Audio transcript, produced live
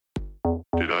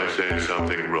Did I say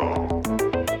something wrong?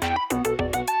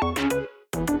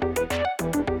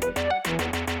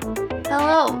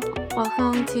 Hello,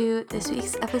 welcome to this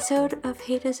week's episode of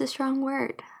Hate is a Strong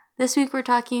Word. This week we're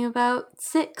talking about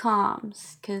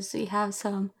sitcoms, because we have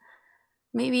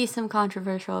maybe some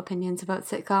controversial opinions about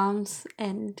sitcoms,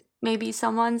 and maybe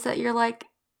some ones that you're like,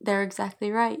 they're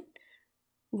exactly right.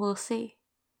 We'll see.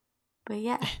 But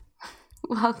yeah,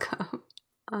 welcome.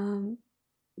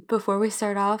 Before we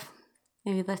start off,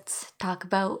 maybe let's talk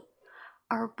about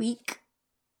our week.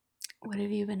 What have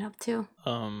you been up to?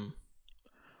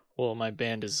 Well, my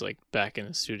band is like back in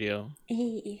the studio,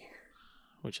 Hey.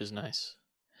 which is nice.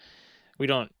 We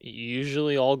don't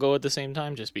usually all go at the same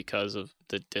time just because of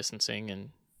the distancing and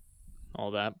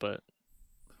all that, but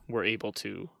we're able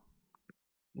to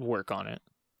work on it.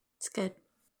 It's good.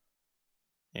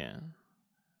 Yeah.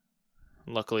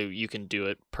 Luckily, you can do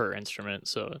it per instrument,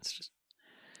 so it's just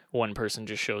one person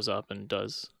just shows up and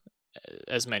does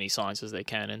as many songs as they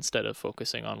can instead of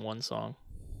focusing on one song.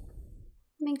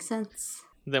 Makes sense.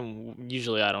 Then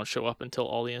usually I don't show up until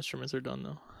all the instruments are done,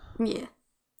 though. Yeah,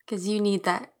 because you need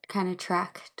that kind of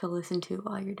track to listen to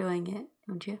while you're doing it,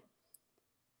 don't you?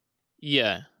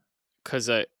 Yeah, because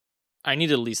I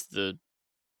need at least the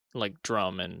like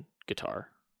drum and guitar.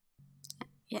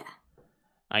 Yeah.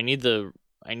 I need the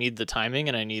timing,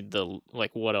 and I need the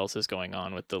like what else is going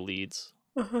on with the leads.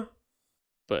 Uh-huh.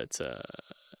 But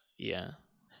yeah,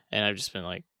 and I've just been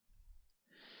like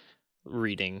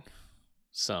reading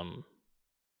some,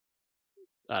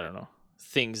 I don't know,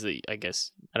 things that I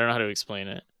guess I don't know how to explain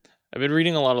it. I've been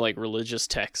reading a lot of like religious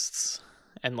texts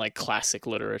and like classic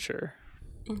literature.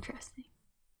 Interesting.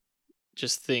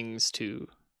 Just things to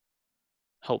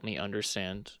help me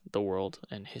understand the world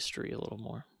and history a little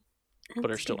more, but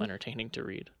are still entertaining to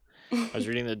read. I was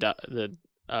reading the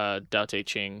Tao Te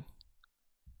Ching,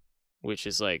 which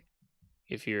is like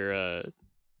if you're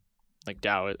like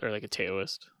Taoist or like a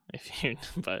Taoist,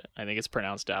 but I think it's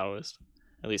pronounced Taoist.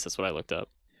 At least that's what I looked up,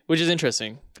 which is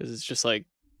interesting because it's just like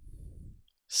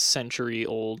century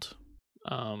old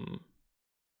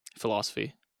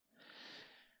philosophy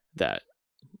that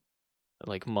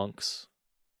like monks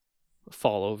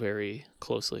follow very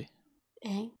closely.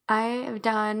 Dang. I have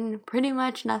done pretty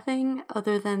much nothing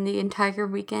other than the entire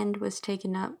weekend was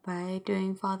taken up by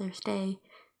doing Father's Day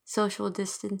social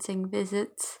distancing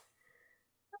visits.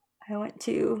 I went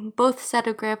to both set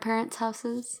of grandparents'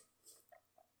 houses.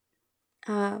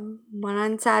 One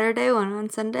on Saturday, one on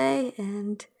Sunday,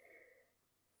 and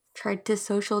tried to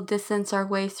social distance our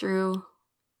way through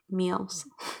meals.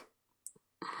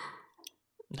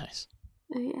 Nice.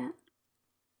 Yeah.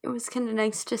 It was kind of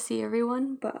nice to see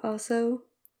everyone, but also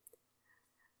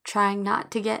trying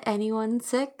not to get anyone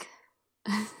sick.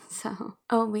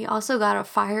 We also got a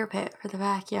fire pit for the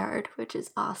backyard, which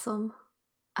is awesome.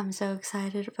 I'm so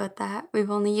excited about that. We've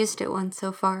only used it once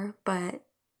so far, but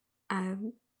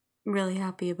I'm really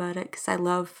happy about it because I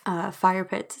love fire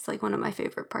pits. It's like one of my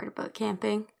favorite parts about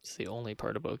camping. It's the only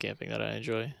part about camping that I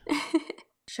enjoy.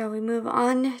 Shall we move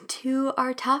on to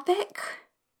our topic?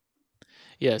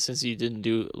 Yeah, since you didn't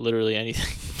do literally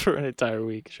anything for an entire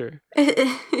week, sure.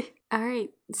 All right,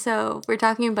 so we're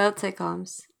talking about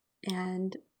sitcoms,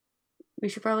 and we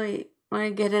should probably want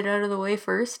to get it out of the way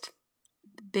first.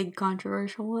 The big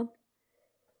controversial one.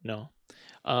 No.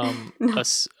 No.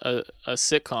 A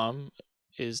sitcom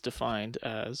is defined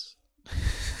as...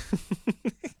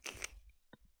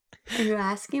 Are you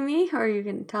asking me, or are you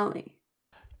going to tell me?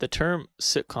 The term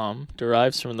sitcom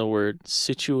derives from the word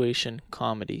situation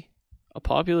comedy. A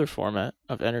popular format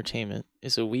of entertainment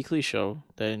is a weekly show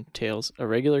that entails a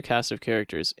regular cast of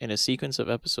characters in a sequence of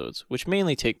episodes, which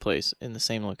mainly take place in the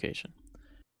same location.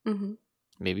 Mm-hmm.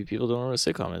 Maybe people don't know what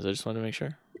a sitcom is. I just wanted to make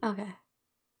sure. Okay.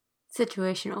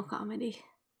 Situational comedy,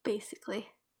 basically.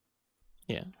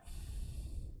 Yeah.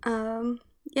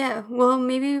 Yeah, well,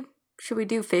 maybe should we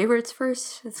do favorites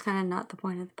first? It's kind of not the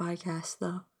point of the podcast,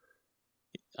 though.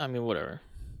 I mean, whatever.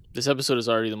 This episode is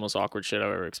already the most awkward shit I've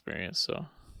ever experienced, so...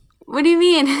 What do you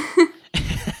mean?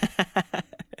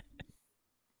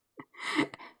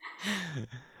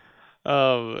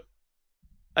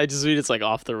 I just mean it's like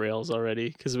off the rails already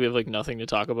because we have like nothing to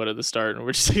talk about at the start and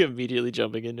we're just like immediately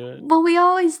jumping into it. Well, we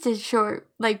always did short,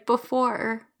 like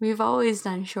before. We've always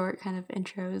done short kind of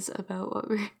intros about what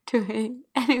we're doing.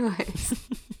 Anyways.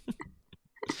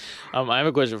 I have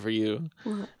a question for you.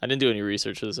 What? I didn't do any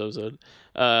research for this episode.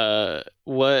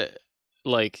 What,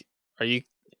 like,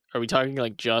 are we talking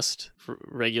like just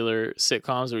regular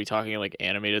sitcoms? Are we talking like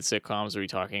animated sitcoms? Are we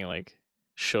talking like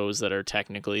shows that are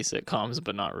technically sitcoms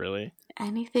but not really?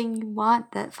 Anything you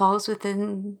want that falls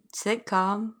within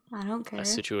sitcom. I don't care. A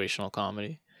situational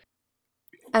comedy.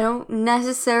 I don't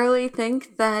necessarily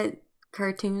think that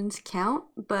cartoons count,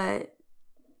 but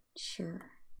sure.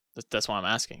 That's why I'm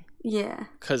asking. Yeah.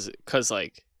 Cause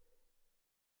like,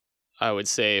 I would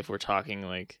say if we're talking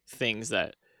like things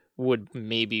that would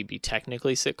maybe be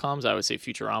technically sitcoms, I would say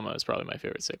Futurama is probably my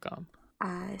favorite sitcom.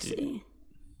 I see.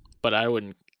 But I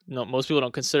wouldn't. No, most people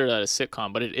don't consider that a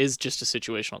sitcom, but it is just a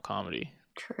situational comedy.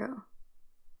 True.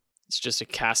 It's just a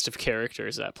cast of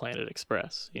characters at Planet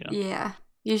Express, you know? Yeah.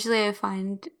 Usually I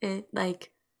find it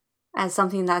like as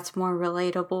something that's more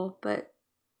relatable, but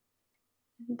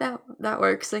that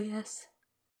works, I guess.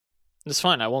 It's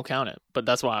fine. I won't count it, but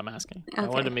that's why I'm asking. I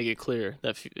wanted to Okay. make it clear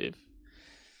that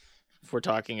if we're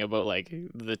talking about like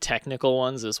the technical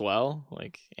ones as well,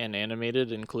 like and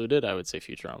animated included, I would say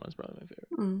Futurama is probably my favorite.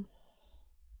 Mm.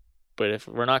 But if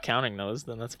we're not counting those,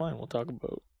 then that's fine. We'll talk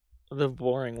about the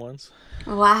boring ones.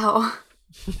 Wow.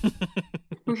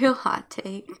 Real hot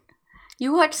take.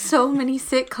 You watch so many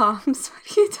sitcoms.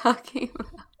 What are you talking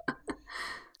about?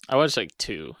 I watched like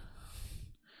 2.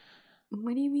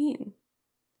 What do you mean?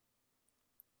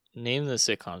 Name the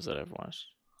sitcoms that I've watched.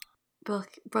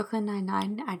 Brooklyn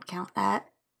Nine-Nine, I'd count that.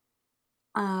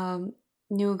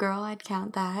 New Girl, I'd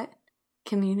count that.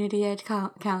 Community, I'd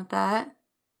count that.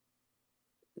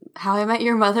 How I Met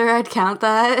Your Mother, I'd count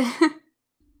that.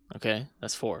 Okay,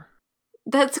 that's 4.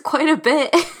 That's quite a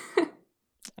bit.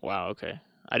 Wow, okay.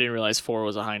 I didn't realize 4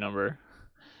 was a high number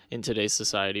in today's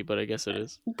society, but I guess it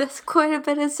is. That's quite a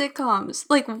bit of sitcoms.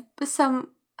 Like,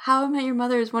 How I Met Your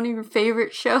Mother is one of your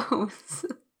favorite shows.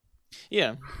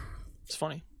 Yeah, it's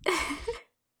funny.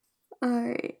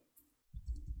 Alright.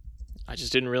 I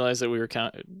just didn't realize that we were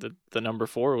the number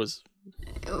 4 was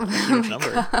Oh a huge my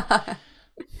number. God.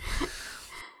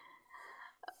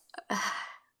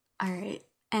 Alright.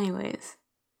 Anyways.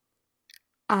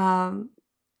 I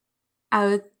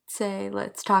would say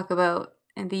let's talk about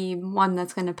the one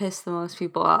that's going to piss the most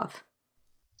people off.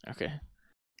 Okay.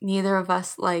 Neither of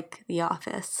us like The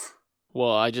Office.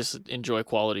 Well, I just enjoy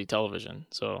quality television,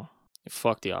 so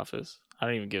fuck The Office. I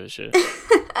don't even give a shit.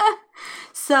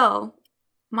 So,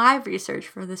 my research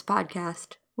for this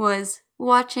podcast was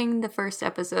watching the first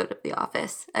episode of The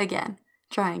Office again.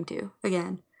 Trying to,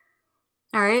 again.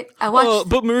 Alright? I watched...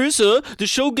 But Marissa, the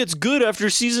show gets good after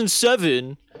season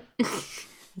 7.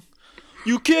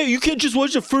 You can't just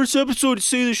watch the first episode and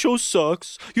say the show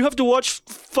sucks. You have to watch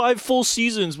 5 full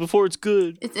seasons before it's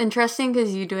good. It's interesting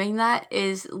because you doing that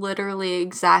is literally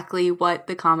exactly what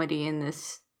the comedy in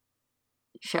this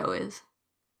show is.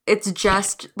 It's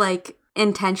just like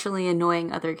intentionally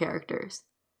annoying other characters.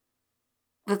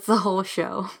 That's the whole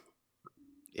show.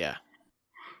 Yeah.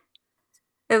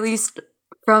 At least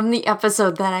from the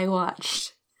episode that I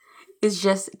watched. It's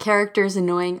just characters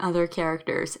annoying other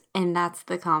characters, and that's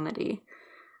the comedy.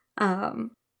 But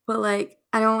like,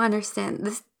 I don't understand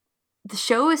this. The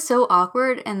show is so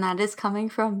awkward, and that is coming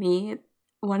from me,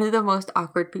 one of the most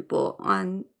awkward people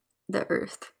on the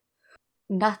earth.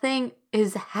 Nothing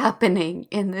is happening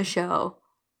in the show.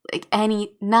 Like,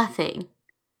 nothing.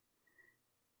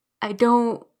 I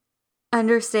don't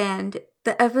understand.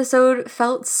 The episode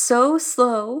felt so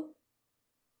slow,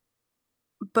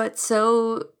 but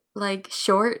so, like,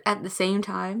 short at the same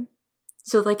time.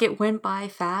 So, like, it went by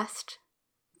fast,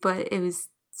 but it was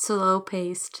slow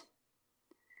paced.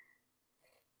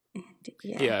 And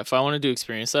Yeah, if I wanted to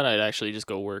experience that, I'd actually just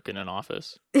go work in an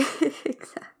office.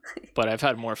 Exactly. But I've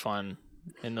had more fun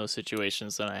in those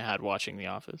situations than I had watching The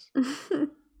Office.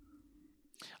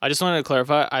 I just wanted to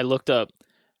clarify, I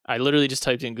literally just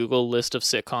typed in Google list of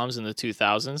sitcoms in the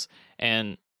 2000s,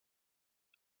 and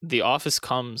The Office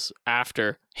comes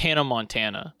after Hannah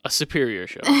Montana, a Superior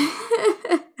show.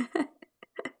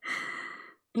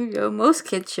 You go. Most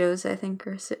kids shows, I think,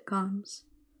 are sitcoms.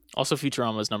 Also,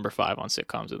 Futurama is number 5 on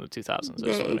sitcoms in the 2000s. I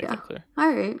just want to make that clear.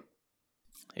 All right.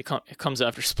 It comes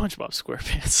after SpongeBob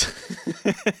SquarePants.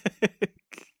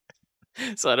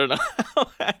 So I don't know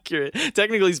how accurate.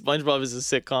 Technically, SpongeBob is a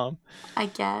sitcom. I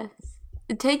guess.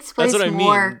 It takes place That's what I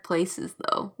more mean. places,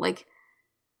 though. Like,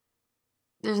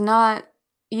 there's not...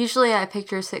 Usually I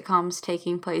picture sitcoms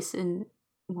taking place in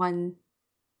one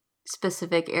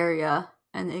specific area,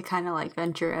 and they kind of, like,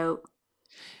 venture out.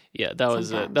 Yeah, that was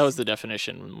sometimes. the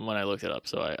definition when I looked it up,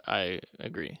 so I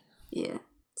agree. Yeah.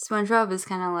 SpongeBob is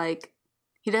kind of like...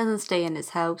 He doesn't stay in his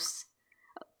house.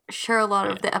 Sure, a lot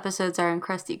of the episodes are in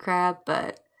Krusty Krab,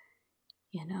 but,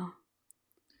 you know.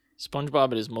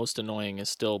 SpongeBob at his most annoying is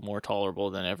still more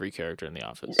tolerable than every character in The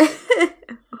Office.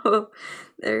 Oh,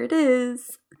 there it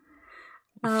is.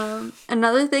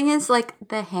 Another thing is, like,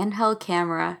 the handheld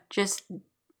camera just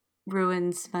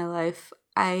ruins my life.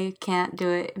 I can't do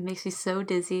it. It makes me so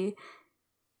dizzy.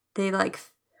 They, like,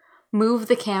 move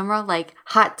the camera, like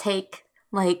hot take,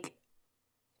 like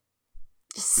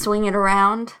just swing it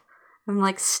around. I'm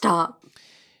like, stop.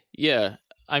 Yeah,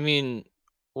 I mean,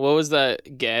 what was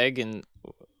that gag? And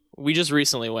we just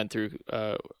recently went through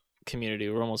Community.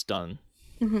 We're almost done.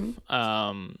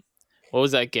 What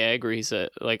was that gag where he said,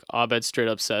 like, Abed straight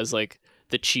up says, like,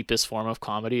 the cheapest form of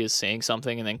comedy is saying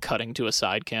something and then cutting to a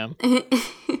side cam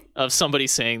of somebody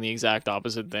saying the exact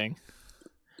opposite thing.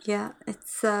 Yeah,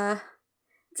 it's a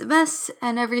mess,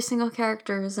 and every single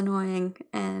character is annoying,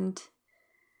 and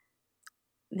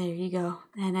there you go.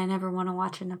 And I never want to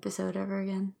watch an episode ever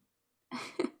again.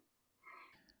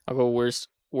 I'll go worst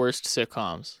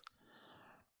sitcoms.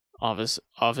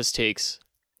 Office takes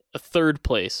a third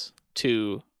place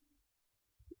to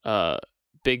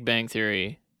Big Bang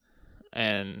Theory,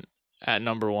 and at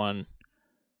number 1,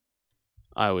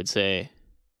 I would say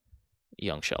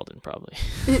Young Sheldon, probably.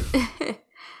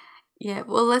 Yeah,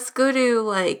 well, let's go to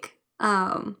like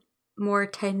more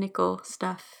technical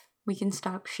stuff. We can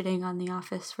stop shitting on The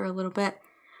Office for a little bit.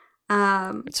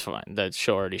 It's fine. That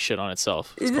show already shit on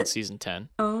itself. It's called season 10.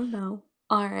 Oh no.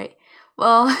 All right.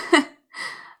 Well,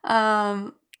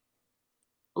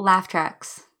 laugh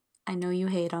tracks. I know you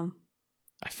hate them.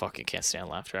 I fucking can't stand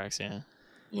laugh tracks. Yeah.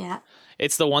 Yeah.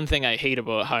 It's the one thing I hate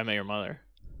about How I Met Your Mother.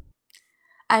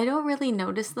 I don't really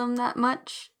notice them that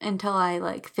much until I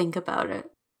like think about it.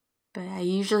 But I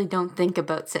usually don't think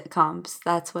about sitcoms.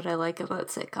 That's what I like about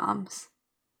sitcoms.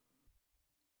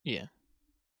 Yeah.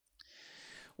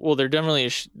 Well, they're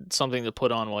definitely something to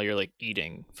put on while you're like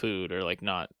eating food or like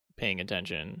not paying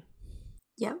attention.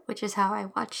 Yeah, which is how I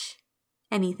watch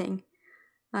anything.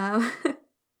 But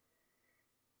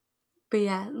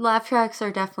yeah, laugh tracks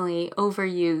are definitely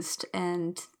overused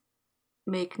and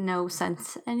make no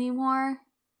sense anymore.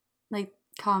 Like,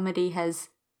 comedy has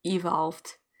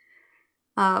evolved.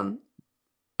 I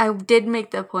did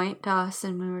make the point to us,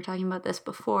 and we were talking about this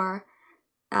before,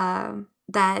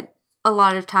 that a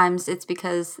lot of times it's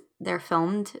because they're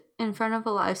filmed in front of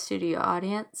a live studio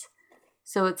audience.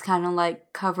 So it's kind of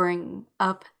like covering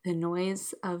up the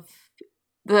noise of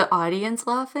the audience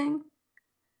laughing.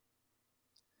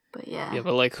 But yeah. Yeah,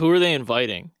 but like, who are they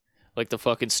inviting? Like the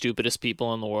fucking stupidest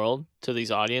people in the world to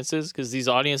these audiences? Because these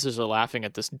audiences are laughing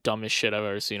at this dumbest shit I've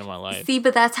ever seen in my life. See,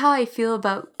 but that's how I feel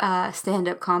about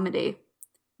stand-up comedy.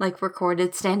 Like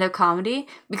recorded stand-up comedy.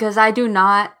 Because I do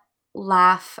not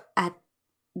laugh at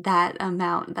that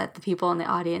amount that the people in the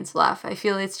audience laugh. I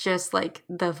feel it's just like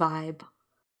the vibe.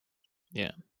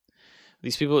 Yeah.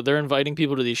 These people, they're inviting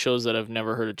people to these shows that have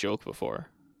never heard a joke before.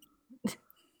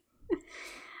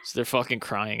 So they're fucking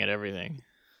crying at everything.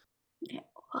 Yeah,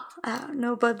 well, I don't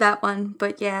know about that one,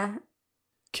 but yeah.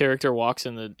 Character walks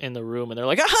in the room and they're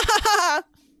like, ah, ha, ha, ha.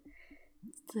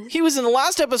 He was in the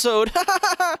last episode.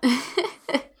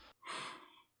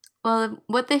 Well,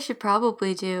 what they should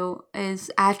probably do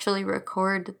is actually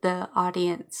record the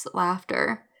audience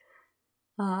laughter.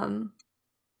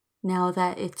 Now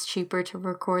that it's cheaper to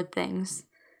record things.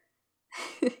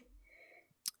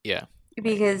 Yeah.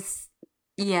 Because,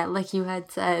 yeah, like you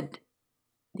had said,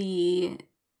 the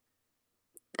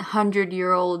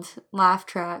 100-year-old laugh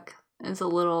track is a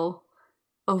little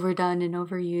overdone and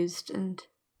overused, and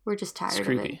we're just tired It's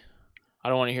creepy. of it. I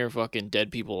don't want to hear fucking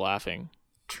dead people laughing.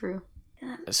 True.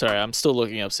 Sorry, I'm still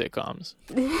looking up sitcoms.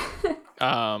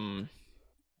 Because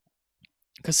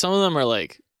some of them are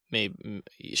like, maybe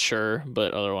sure,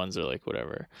 but other ones are like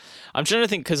whatever. I'm trying to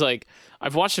think, because like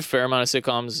I've watched a fair amount of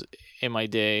sitcoms in my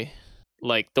day.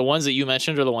 Like the ones that you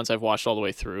mentioned are the ones I've watched all the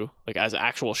way through, like as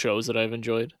actual shows that I've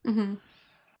enjoyed. Mm-hmm.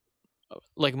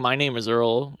 Like My Name Is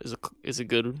Earl is a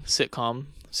good sitcom.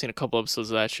 I've seen a couple episodes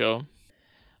of that show.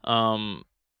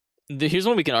 Here's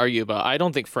one we can argue about. I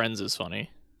don't think Friends is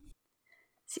funny.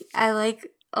 See, I like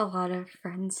a lot of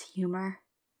Friends humor.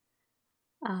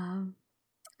 I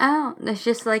don't know, it's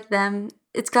just like them.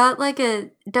 It's got like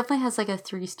it definitely has like a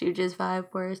Three Stooges vibe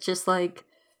where it's just like,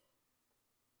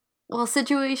 well,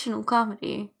 situational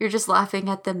comedy. You're just laughing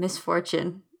at the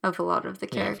misfortune of a lot of the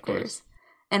characters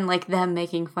and like them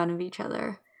making fun of each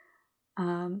other.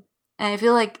 And I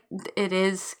feel like it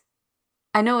is,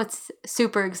 I know it's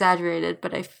super exaggerated,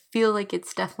 but I feel like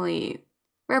it's definitely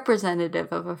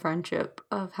representative of a friendship,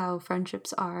 of how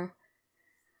friendships are.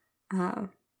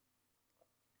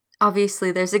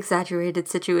 Obviously, there's exaggerated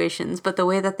situations, but the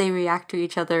way that they react to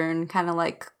each other and kind of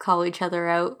like call each other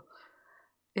out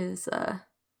is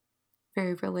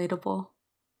very relatable.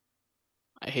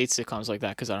 I hate sitcoms like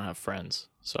that because I don't have friends,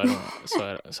 so I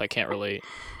don't, so I can't relate.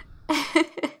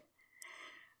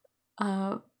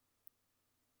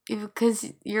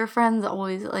 Because your friends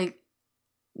always like,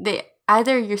 they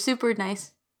either you're super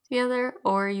nice together,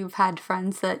 or you've had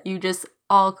friends that you just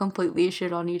all completely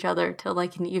shit on each other to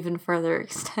like an even further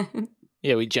extent.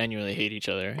 Yeah, we genuinely hate each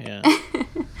other. Yeah.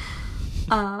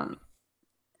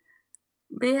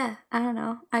 But yeah, I don't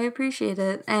know. I appreciate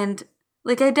it. And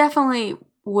like I definitely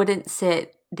wouldn't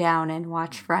sit down and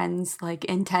watch Friends like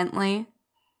intently.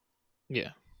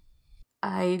 Yeah.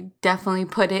 I definitely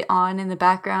put it on in the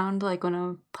background like when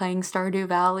I'm playing Stardew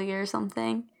Valley or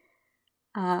something.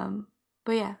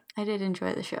 But yeah, I did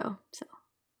enjoy the show. So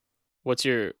What's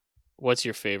your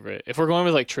favorite? If we're going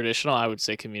with like traditional, I would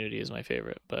say Community is my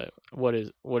favorite. But what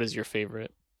is your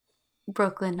favorite?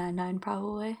 Brooklyn Nine-Nine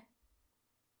probably.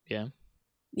 Yeah.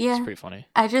 Yeah. It's pretty funny.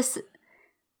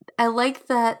 I like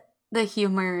that the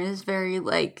humor is very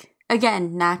like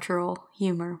again natural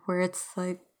humor where it's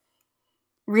like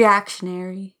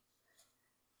reactionary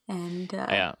and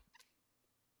Yeah.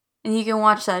 and you can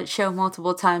watch that show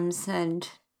multiple times and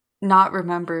not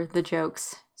remember the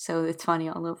jokes, so it's funny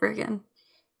all over again.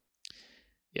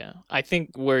 Yeah. I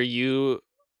think where you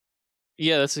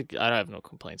I don't have no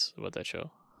complaints about that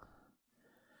show.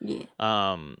 Yeah.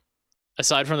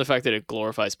 Aside from the fact that it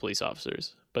glorifies police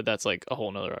officers, but that's like a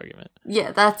whole nother argument.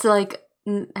 Yeah, that's like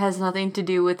has nothing to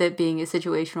do with it being a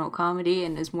situational comedy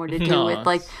and is more to do with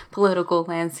like political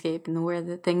landscape and where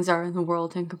the things are in the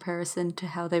world in comparison to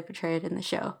how they portray it in the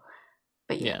show.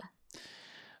 But yeah.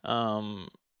 I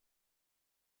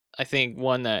think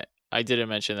one that I didn't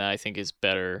mention that I think is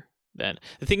better than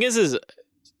the thing is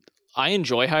I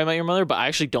enjoy How I Met Your Mother, but I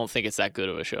actually don't think it's that good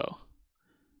of a show.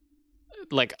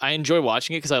 Like I enjoy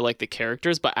watching it because I like the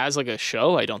characters, but as like a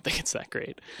show, I don't think it's that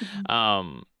great.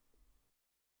 Mm-hmm.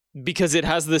 Because it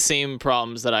has the same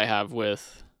problems that I have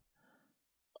with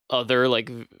other like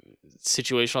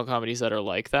situational comedies that are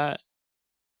like that.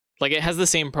 Like it has the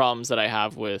same problems that I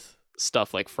have with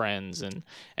stuff like Friends and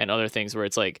other things where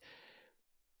it's like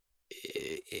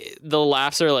the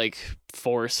laughs are like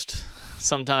forced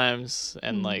sometimes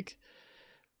and like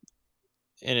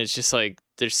and it's just like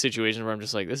there's situations where I'm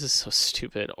just like this is so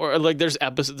stupid, or like there's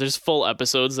full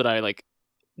episodes that I like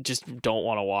just don't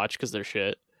want to watch because they're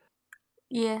shit.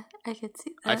 Yeah, I could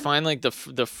see that. I find like the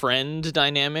friend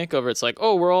dynamic over it's like,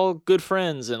 oh, we're all good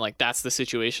friends, and like that's the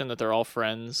situation that they're all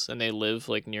friends and they live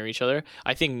like near each other.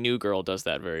 I think New Girl does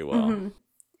that very well. Mm-hmm.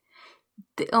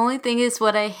 The only thing is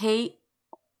what I hate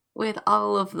with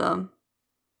all of them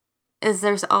is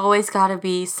there's always got to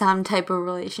be some type of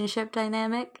relationship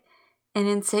dynamic. And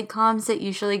in sitcoms, it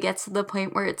usually gets to the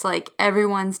point where it's like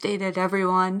everyone's dated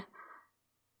everyone,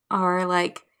 or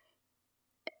like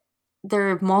there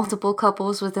are multiple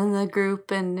couples within the group,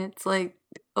 and it's like,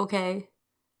 okay,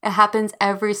 it happens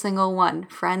every single one.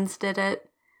 Friends did it.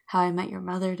 How I Met Your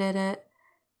Mother did it.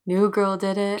 New Girl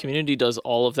did it. Community does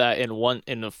all of that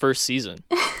in the first season.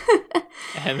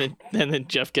 and then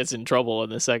Jeff gets in trouble in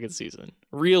the second season.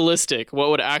 Realistic,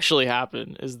 what would actually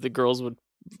happen is the girls would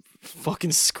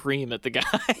fucking scream at the guy.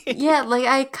 Yeah, like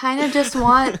I kind of just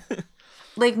want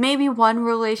like maybe one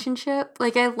relationship.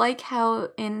 Like I like how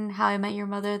in How I Met Your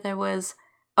Mother there was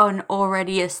an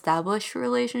already established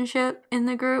relationship in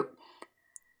the group.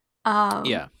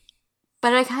 Yeah.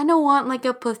 But I kind of want like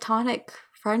a platonic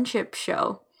friendship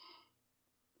show.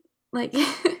 Like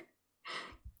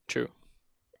True.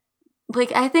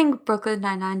 Like I think Brooklyn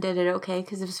Nine-Nine did it okay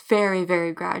because it was very,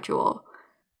 very gradual.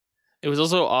 It was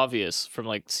also obvious from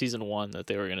like season 1 that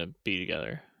they were gonna be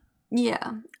together.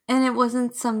 Yeah, and it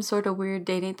wasn't some sort of weird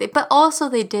dating thing. But also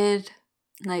they did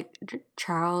like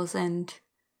Charles and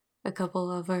a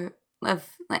couple of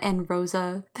and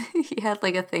Rosa. He had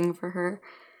like a thing for her.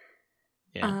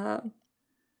 Yeah.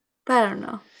 But I don't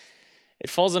know. It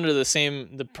falls under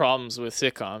the problems with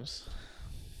sitcoms,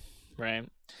 right?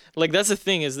 Like that's the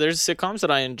thing is there's sitcoms that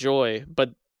I enjoy,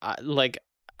 but I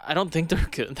don't think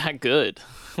they're that good.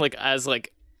 Like as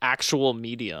like actual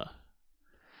media.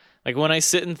 Like when I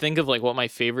sit and think of like what my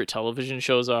favorite television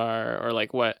shows are, or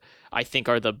like what I think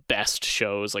are the best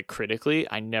shows like critically,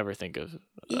 I never think of.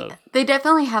 Yeah, they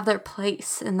definitely have their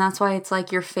place, and that's why it's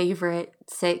like your favorite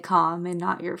sitcom and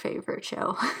not your favorite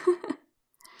show.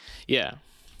 Yeah.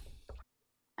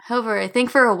 However, I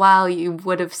think for a while you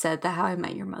would have said that How I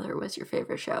Met Your Mother was your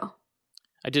favorite show.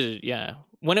 I did it, yeah.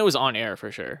 When it was on air,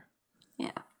 for sure.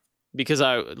 Yeah. Because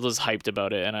I was hyped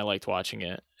about it and I liked watching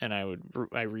it, and I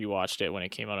rewatched it when it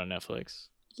came out on Netflix.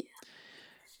 Yeah.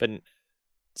 But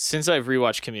since I've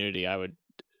rewatched Community, I would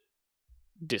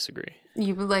disagree.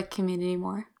 You would like Community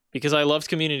more? Because I loved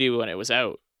Community when it was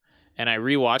out, and I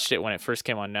rewatched it when it first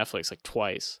came on Netflix like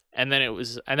twice, and then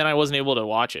I wasn't able to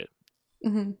watch it.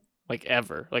 Mm-hmm. Like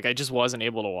ever. Like I just wasn't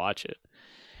able to watch it.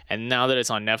 And now that it's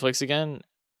on Netflix again,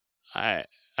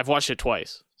 I've watched it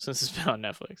twice since it's been on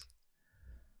Netflix.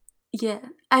 Yeah,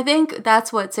 I think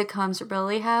that's what sitcoms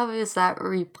really have, is that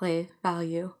replay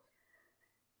value.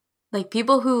 Like,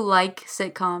 people who like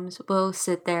sitcoms will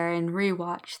sit there and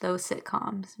rewatch those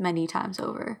sitcoms many times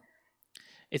over.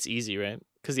 It's easy, right?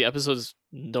 Because the episodes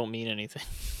don't mean anything.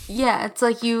 Yeah, it's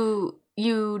like you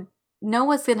know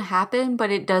what's gonna happen, but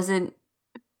it doesn't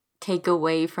take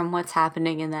away from what's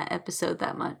happening in that episode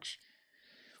that much.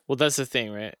 Well, that's the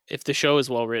thing, right? If the show is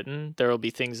well written, there will be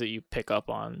things that you pick up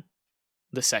on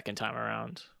the second time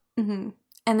around. Mm-hmm.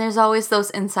 And there's always those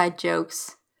inside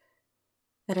jokes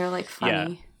that are like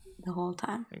funny the whole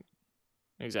time.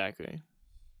 Exactly.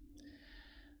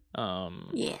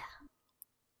 Yeah.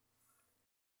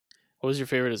 What was your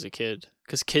favorite as a kid?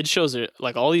 Because kid shows are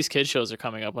like, all these kid shows are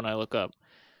coming up when I look up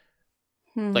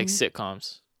like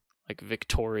sitcoms, like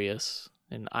Victorious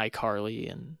and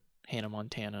iCarly and Hannah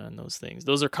Montana and those things.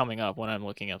 Those are coming up when I'm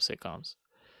looking up sitcoms.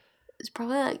 It's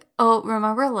probably like, oh,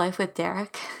 remember Life with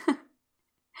Derek?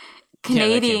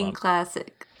 Canadian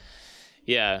classic.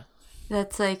 Yeah.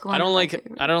 That's like one I don't of my like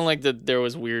favorites. I don't like that there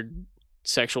was weird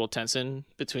sexual tension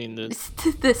between the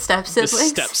the step siblings. The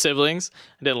step siblings.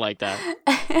 I didn't like that.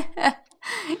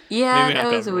 Yeah, Maybe not that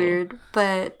was comfortable. weird,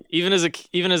 but even as a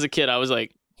kid, I was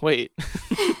like, wait.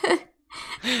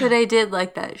 but I did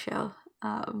like that show.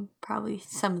 Probably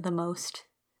some of the most.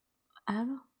 I don't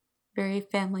know. Very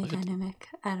family dynamic.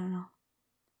 I don't know.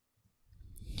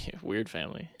 Yeah, weird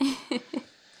family.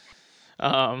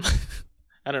 I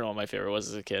don't know what my favorite was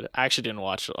as a kid. I actually didn't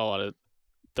watch a lot of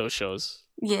those shows.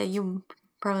 Yeah, you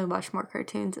probably watch more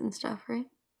cartoons and stuff, right?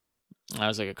 I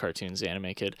was like a cartoons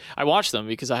anime kid. I watched them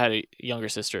because I had a younger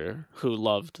sister who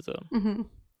loved them. Mm-hmm.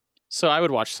 So I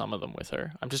would watch some of them with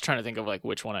her. I'm just trying to think of like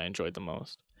which one I enjoyed the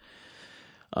most.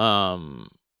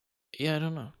 Yeah, I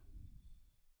don't know.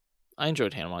 I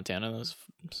enjoyed Hannah Montana.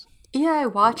 Yeah, I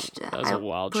watched it. That was a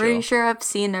wild show. I'm pretty sure I've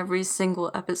seen every single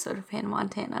episode of Hannah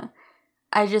Montana.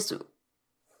 I just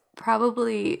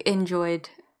probably enjoyed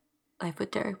Life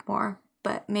with Derek more,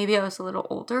 but maybe I was a little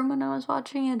older when I was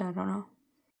watching it. I don't know.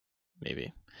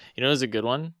 Maybe. You know, there's a good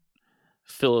one.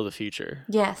 Phil of the Future.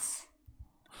 Yes.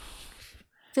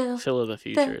 Phil of the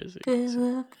Future is it?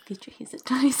 Phil of the Future. He's a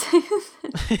 26.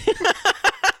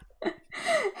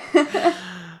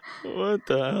 What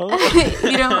the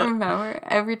hell? You don't remember?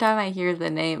 Every time I hear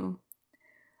the name.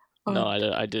 No,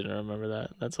 I didn't remember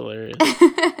that. That's hilarious.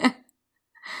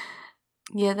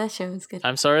 Yeah, that show is good.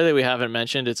 I'm sorry that we haven't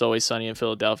mentioned It's Always Sunny in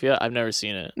Philadelphia. I've never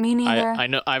seen it. Me neither. I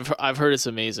know I've heard it's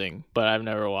amazing, but I've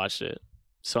never watched it.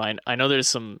 So I know there's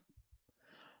some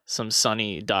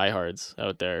Sunny diehards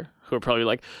out there who are probably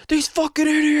like, these fucking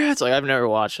idiots. Like, I've never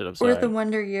watched it. I'm sorry. Or The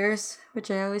Wonder Years, which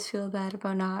I always feel bad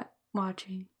about not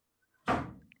watching.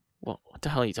 Well, what the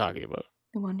hell are you talking about?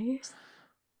 The Wonder Years?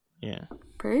 Yeah.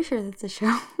 Pretty sure that's a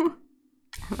show. Am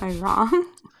I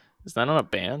wrong? Is that not a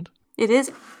band? It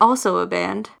is also a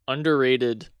band.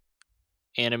 Underrated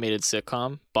animated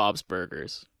sitcom, Bob's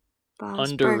Burgers.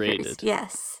 Bob's Underrated. Burgers.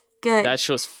 Yes. Good. That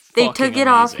show's They fucking took it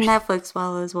off amazing. Netflix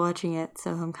while I was watching it,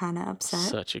 so I'm kind of upset.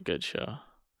 Such a good show.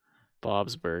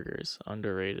 Bob's Burgers,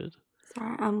 underrated.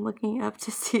 Sorry, I'm looking up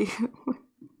to see.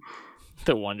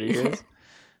 The Wonder Years.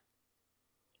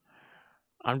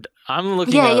 I'm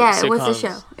looking up Yeah, sitcoms it was a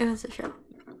show. It was a show.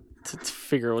 to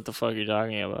figure out what the fuck you're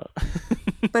talking about.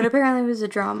 But apparently it was a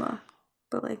drama.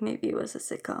 But like maybe it was a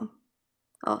sitcom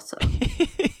also.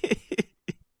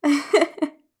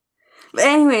 But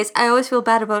anyways, I always feel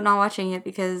bad about not watching it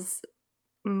because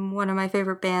one of my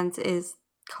favorite bands is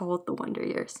called The Wonder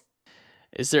Years.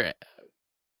 Is there?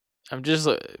 I'm just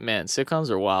man, sitcoms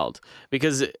are wild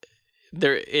because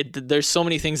there's so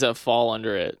many things that fall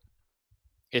under it.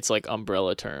 It's like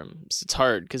umbrella terms. It's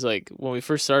hard because like when we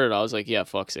first started, I was like, yeah,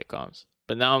 fuck sitcoms.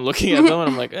 But now I'm looking at them and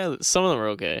I'm like, some of them are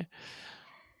okay.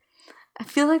 I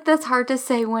feel like that's hard to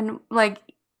say when, like,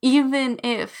 even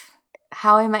if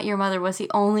How I Met Your Mother was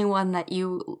the only one that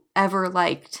you ever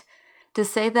liked, to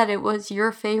say that it was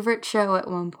your favorite show at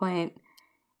one point,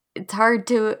 it's hard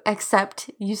to accept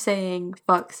you saying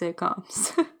fuck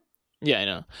sitcoms. Yeah, I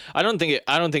know. I don't think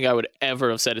I would ever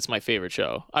have said it's my favorite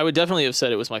show. I would definitely have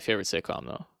said it was my favorite sitcom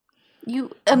though.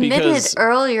 You admitted Because-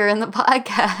 earlier in the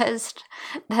podcast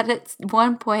that at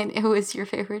one point it was your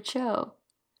favorite show.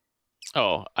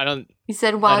 Oh, I don't. You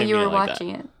said while didn't you mean were it like watching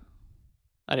it.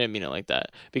 I didn't mean it like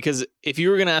that. Because if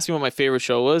you were gonna ask me what my favorite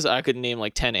show was, I could name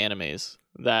like 10 animes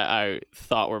that I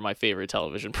thought were my favorite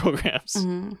television programs.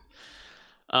 Mhm.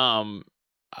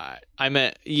 I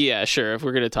meant, yeah, sure. If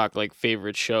we're gonna talk like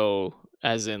favorite show,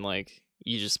 as in like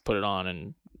you just put it on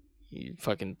and you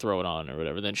fucking throw it on or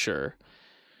whatever, then sure.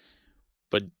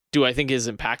 But do I think it's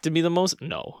impacted me the most?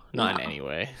 No, not in No. any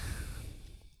way.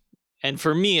 And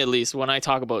for me, at least, when I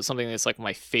talk about something that's like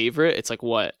my favorite, it's like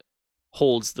what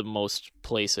holds the most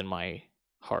place in my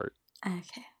heart.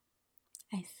 Okay.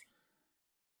 I see.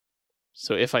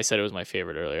 So if I said it was my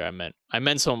favorite earlier, I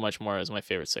meant so much more as my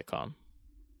favorite sitcom.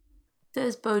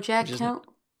 Does BoJack count?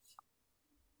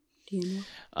 Do you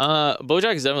know?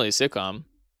 BoJack is definitely a sitcom.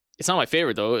 It's not my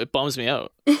favorite though. It bums me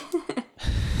out.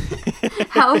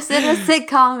 How is it a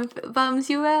sitcom if it bums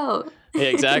you out? Yeah,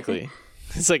 exactly.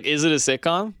 It's like, is it a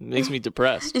sitcom? It makes me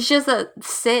depressed. It's just a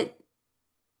sit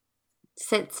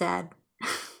sad.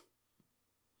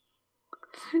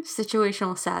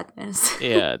 Situational sadness.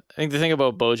 Yeah, I think the thing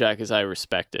about BoJack is I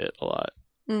respect it a lot.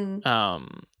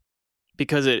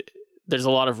 Because there's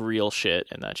a lot of real shit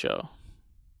in that show.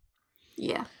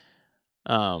 Yeah.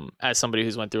 As somebody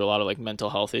who's went through a lot of like mental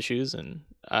health issues, and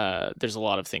there's a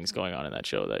lot of things going on in that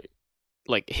show that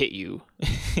like hit you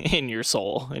in your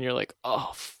soul, and you're like,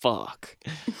 oh fuck.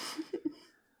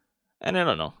 And I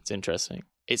don't know, it's interesting.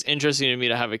 It's interesting to me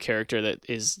to have a character that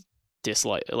is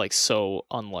like so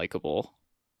unlikable.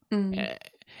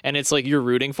 And it's like you're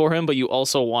rooting for him, but you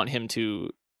also want him to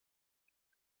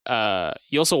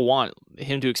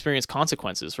experience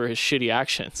consequences for his shitty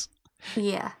actions.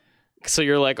 Yeah. So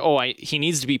you're like, oh, he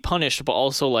needs to be punished, but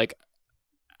also like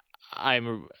I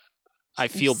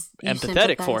feel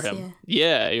empathetic for him.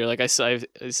 Yeah, you're like, I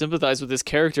sympathize with this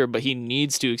character, but he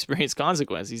needs to experience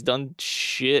consequence. He's done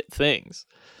shit things.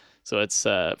 So it's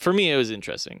for me, it was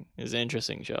interesting. It was an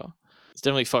interesting show. It's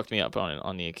definitely fucked me up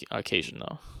on the occasion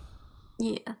though.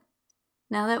 Yeah.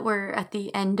 Now that we're at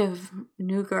the end of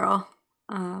New Girl,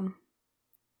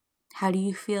 how do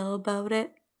you feel about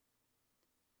it?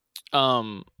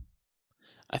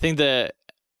 I think that,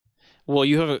 well,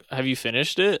 have you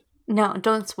finished it? No,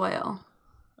 don't spoil.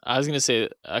 I was gonna say,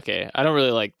 okay, I don't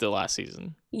really like the last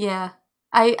season. Yeah,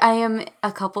 I am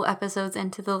a couple episodes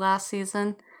into the last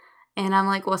season, and I'm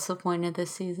like, what's the point of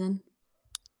this season?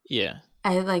 Yeah,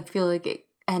 I like feel like it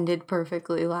ended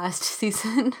perfectly last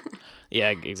season.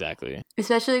 Yeah, exactly.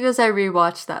 Especially because I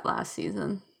rewatched that last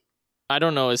season. I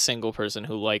don't know a single person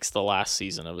who likes the last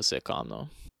season of a sitcom though.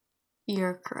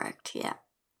 You're correct. Yeah.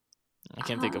 I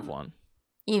can't think of one.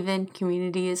 Even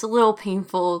Community is a little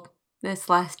painful this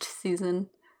last season.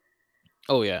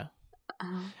 Oh yeah.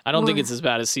 I don't think it's as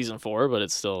bad as season 4, but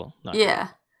it's still not Yeah.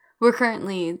 good. We're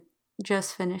currently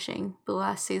just finishing the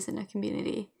last season of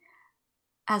Community.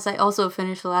 As I also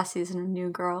finished the last season of New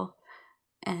Girl.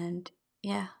 And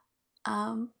yeah.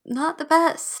 Not the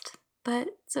best, but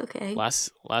it's okay.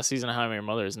 Last season of How I Met Your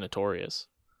Mother is notorious.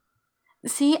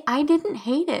 See, I didn't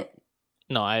hate it.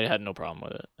 No, I had no problem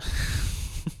with it.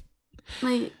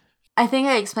 Like, I think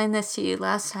I explained this to you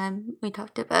last time we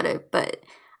talked about it, but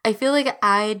I feel like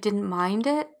I didn't mind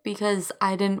it because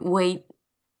I didn't wait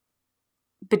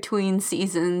between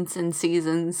seasons and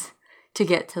seasons to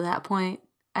get to that point.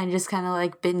 I just kind of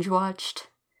like binge watched.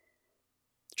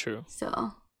 True.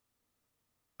 So,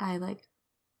 I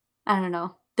don't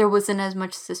know. There wasn't as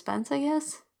much suspense, I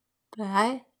guess, but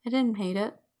I didn't hate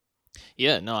it.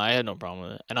 Yeah, no, I had no problem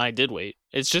with it. And I did wait.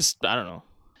 It's just, I don't know.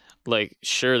 Like,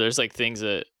 sure, there's things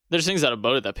that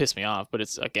about it that piss me off, but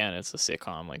it's a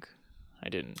sitcom. Like, I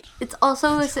didn't. It's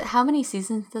also, how many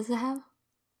seasons does it have?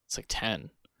 It's like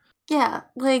 10. Yeah,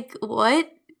 like,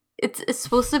 what? It's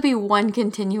supposed to be one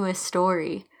continuous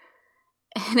story.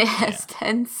 And it has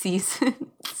 10 seasons.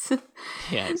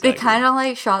 Yeah, exactly. They kind of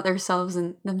like shot themselves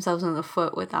in the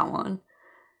foot with that one.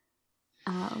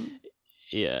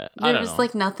 Yeah, there was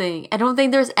like nothing. I don't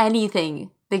think there's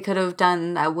anything they could have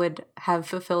done that would have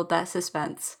fulfilled that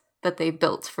suspense that they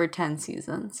built for 10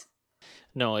 seasons.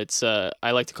 No, it's I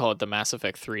like to call it the Mass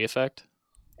Effect 3 effect.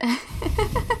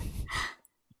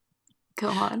 Go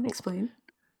on, explain.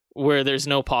 Where there's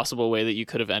no possible way that you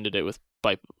could have ended it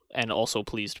and also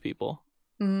pleased people.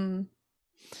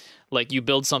 Like, you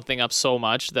build something up so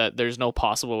much that there's no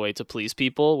possible way to please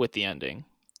people with the ending.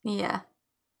 Yeah.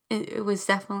 It was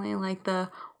definitely like the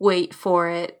wait for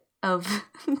it of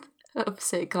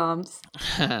sitcoms.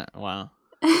 Wow.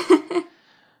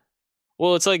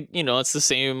 Well, it's like, it's the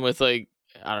same with like,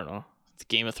 I don't know,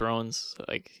 Game of Thrones.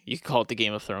 Like, you could call it the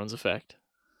Game of Thrones effect.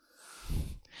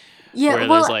 Yeah,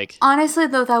 well, honestly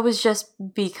though, that was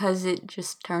just because it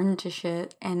just turned to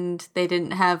shit and they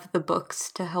didn't have the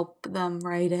books to help them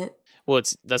write it. Well,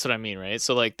 that's what I mean, right?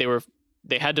 So like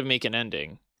they had to make an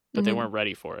ending, but they weren't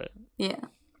ready for it. Yeah.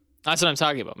 That's what I'm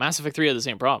talking about. Mass Effect 3 had the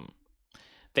same problem.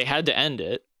 They had to end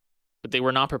it, but they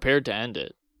were not prepared to end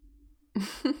it.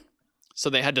 So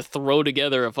they had to throw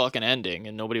together a fucking ending,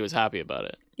 and nobody was happy about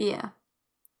it. Yeah.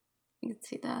 You can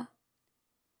see that.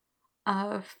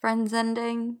 Friends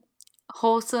ending,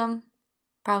 wholesome,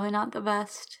 probably not the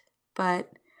best,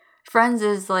 but Friends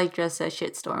is like just a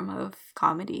shitstorm of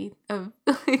comedy. Of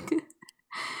like,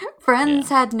 Friends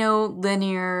had no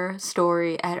linear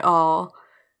story at all.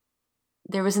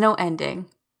 There was no ending.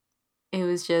 It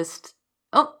was just,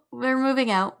 oh, we're moving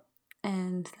out,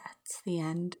 and that's the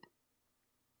end.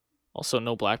 Also,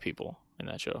 no black people in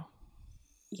that show,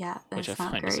 Yeah, which that's I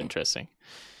not find is great. interesting.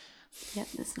 Yeah,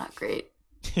 that's not great.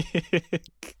 Which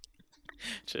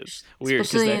is weird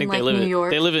because Especially I in, think like, New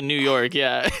York. they live in New York.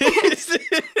 Yeah,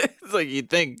 it's like you'd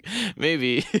think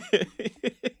maybe.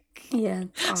 Yeah,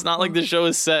 It's not like the show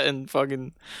is set in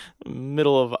fucking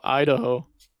middle of Idaho.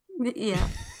 Yeah.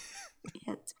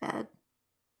 Yeah, it's bad.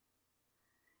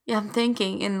 Yeah, I'm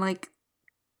thinking, and like,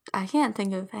 I can't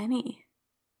think of any.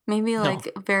 Maybe No. like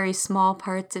very small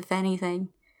parts, if anything.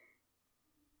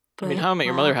 I mean, But, How I Met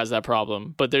Your wow. Mother has that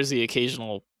problem, but there's the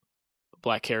occasional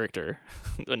black character.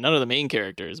 None of the main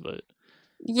characters, but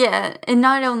Yeah, and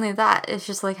not only that, it's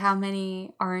just like how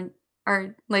many are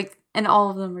like, and all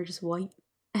of them are just white.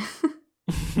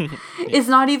 It's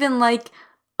not even like,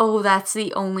 oh, that's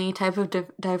the only type of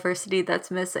diversity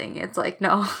that's missing. It's like,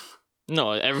 no.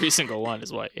 No, every single one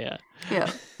is white. Yeah.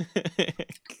 Yeah.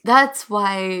 That's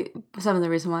why, some of the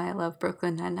reason why I love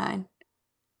Brooklyn Nine-Nine.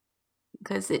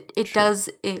 Because it Sure. does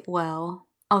it well.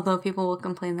 Although people will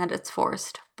complain that it's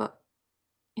forced. But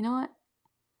you know what?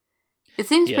 It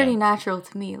seems Yeah. pretty natural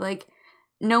to me. Like,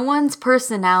 no one's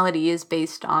personality is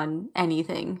based on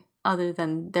anything other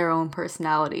than their own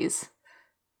personalities.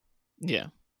 Yeah.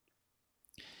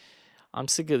 I'm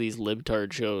sick of these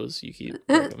libtard shows you keep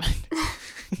recommending.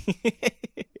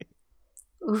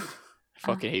 Oof. I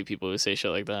fucking hate people who say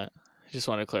shit like that. I just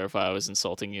want to clarify I was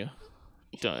insulting you.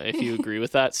 If you agree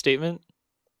with that statement,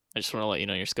 I just want to let you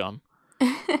know you're scum.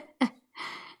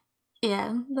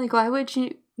 Yeah, like, why would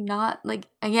you not, like,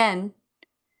 again,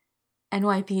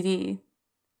 NYPD,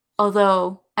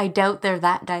 although I doubt they're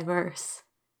that diverse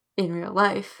in real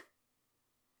life,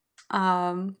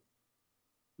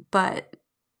 but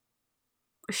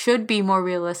should be more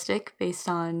realistic based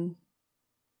on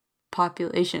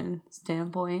population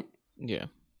standpoint. Yeah.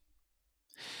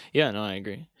 Yeah, no, I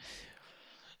agree.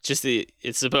 Just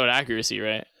it's about accuracy,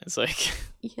 right? It's like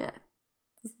Yeah.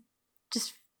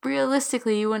 Just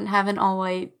realistically, you wouldn't have an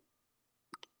all-white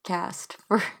cast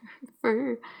for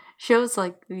shows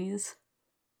like these.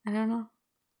 I don't know.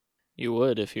 you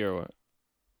would if you're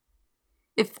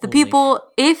If Only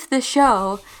if the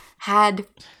show had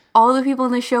all the people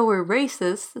in the show were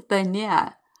racist, then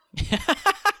yeah.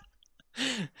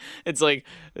 It's like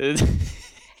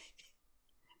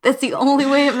That's the only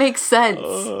way it makes sense.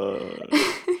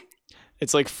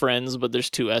 It's like Friends, but there's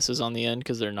two S's on the end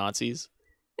because they're Nazis.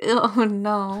 Oh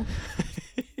no.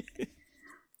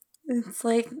 It's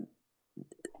like,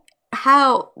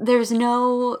 how there's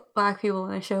no black people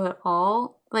in the show at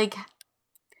all. Like,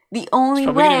 the only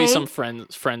There's probably way gonna be some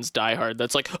friends Die Hard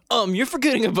that's like, you're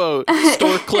forgetting about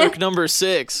store clerk number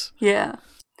 6. Yeah.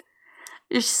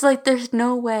 It's just like, there's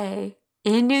no way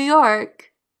in New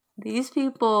York these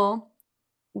people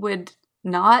would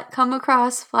not come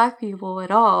across black people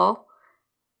at all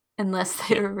unless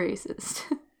they were racist.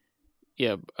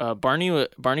 Yeah, Barney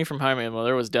from How I Met Your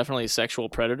Mother was definitely a sexual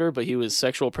predator, but he was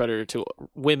sexual predator to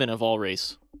women of all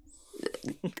race.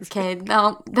 Okay,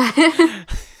 no.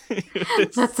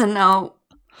 That's a no.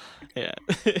 Yeah.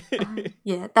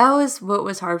 Yeah, that was what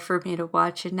was hard for me to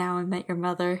watch, and Now I Met Your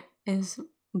Mother is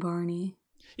Barney.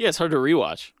 Yeah, it's hard to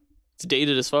rewatch. It's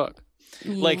dated as fuck.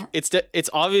 Yeah. Like it's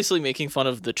obviously making fun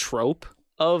of the trope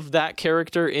of that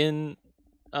character in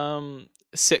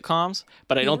sitcoms,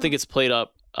 but I don't think it's played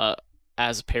up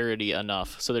as parody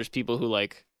enough. So there's people who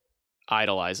like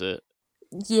idolize it.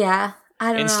 Yeah,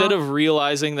 I don't Instead know. of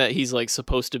realizing that he's like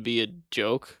supposed to be a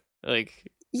joke,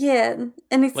 like Yeah,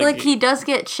 and it's like like he does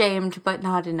get shamed, but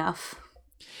not enough.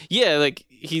 yeah, like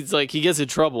he gets in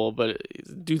trouble, but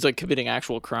dude's like committing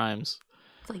actual crimes.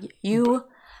 It's like, you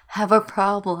have a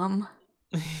problem.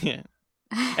 Yeah.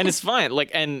 And it's fine.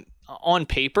 Like, and on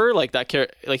paper, like that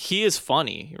character, like he is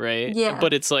funny, right? Yeah.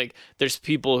 But it's like there's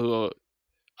people who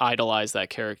idolize that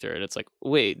character, and it's like,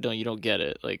 wait, no, you don't get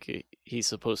it. Like he's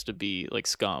supposed to be like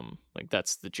scum. Like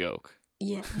that's the joke.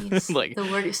 Yeah, he's Like- the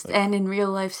worst. And in real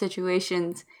life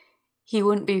situations, he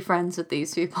wouldn't be friends with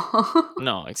these people.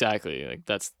 No, exactly. Like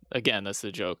that's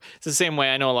the joke. It's the same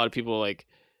way I know a lot of people like.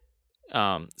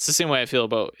 It's the same way I feel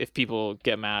about if people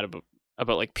get mad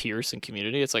about like Pierce and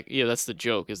Community. It's like, yeah, that's the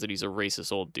joke, is that he's a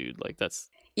racist old dude. Like that's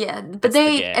Yeah, but That's the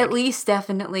they gag. at least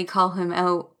definitely call him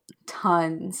out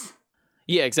tons.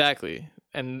 yeah, exactly.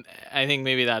 And I think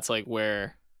maybe that's like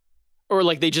where, or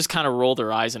like they just kind of roll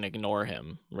their eyes and ignore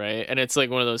him, right? And it's like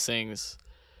one of those things.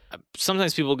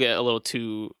 Sometimes people get a little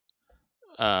too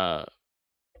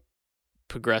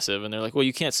progressive, and they're like, well,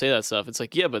 you can't say that stuff. It's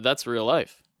like, yeah, but that's real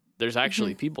life. There's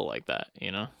actually people like that,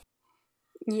 you know?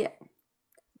 Yeah.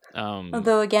 Um,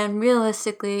 Although, again,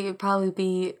 realistically, it'd probably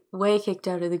be way kicked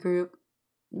out of the group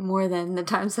more than the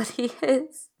times that he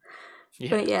is. yeah,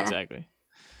 But yeah. exactly.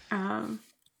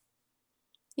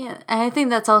 Yeah, and I think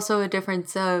that's also a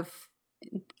difference of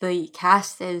the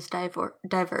cast is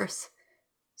diverse.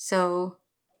 So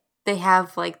they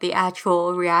have like the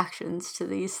actual reactions to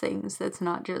these things. That's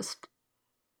not just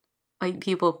like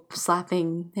people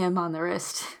slapping him on the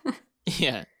wrist.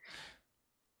 Yeah.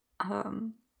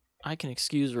 I can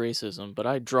excuse racism, but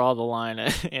I draw the line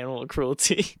at animal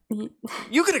cruelty.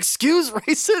 You can excuse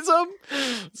racism?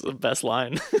 It's the best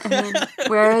line.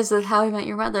 Whereas with How I Met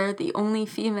Your Mother, the only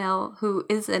female who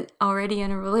isn't already in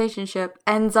a relationship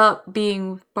ends up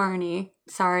being Barney.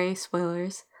 Sorry,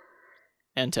 spoilers.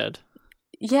 And Ted.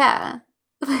 Yeah.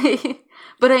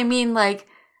 But I mean, like,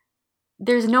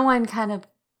 there's no one kind of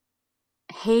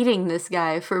hating this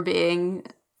guy for being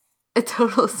a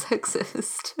total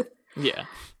sexist. Yeah.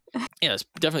 Yeah, it's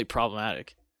definitely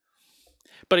problematic.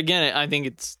 But again, I think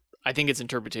it's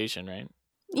interpretation, right?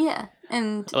 Yeah,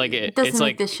 and like it doesn't it's make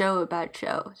like the show a bad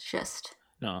show. It's just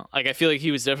no. Like I feel like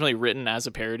he was definitely written as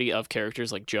a parody of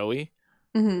characters like Joey.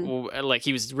 mm-hmm. Like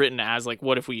he was written as like,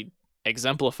 what if we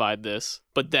exemplified this?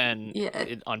 But then,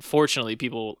 unfortunately,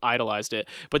 people idolized it.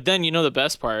 But then, you know, the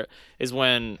best part is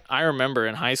when I remember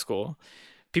in high school,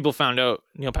 people found out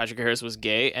Neil Patrick Harris was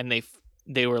gay, and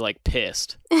they were like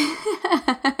pissed.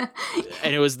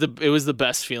 And it was the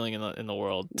best feeling in the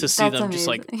world to see them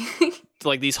amazing. Just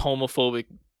like these homophobic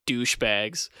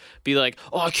douchebags be like,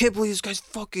 oh, I can't believe this guy's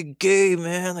fucking gay,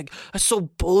 man. Like, that's so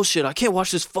bullshit. I can't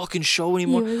watch this fucking show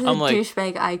anymore. He was a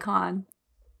douchebag icon.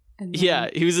 Yeah,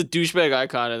 he was a douchebag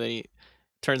icon, and then he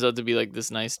turns out to be like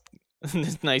this nice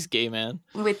gay man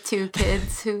with 2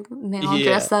 kids who they all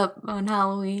dress up on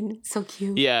Halloween. So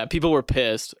cute. Yeah, people were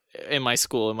pissed in my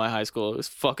high school. It was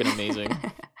fucking amazing.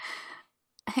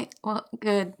 Well,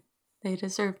 good. They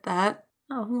deserve that.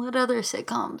 Oh, what other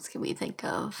sitcoms can we think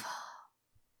of?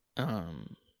 I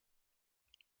don't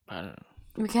know.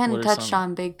 We kind of touched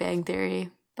on Big Bang Theory,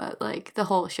 but like the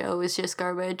whole show is just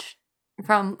garbage.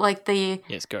 From like the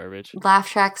garbage laugh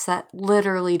tracks that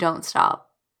literally don't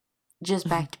stop, just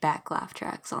back to back laugh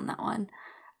tracks on that one,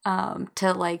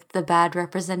 to like the bad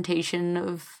representation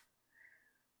of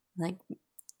like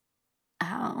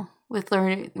with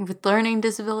learning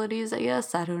disabilities, I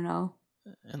guess. I don't know.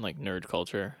 And like nerd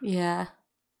culture. Yeah.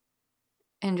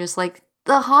 And just like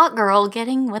the hot girl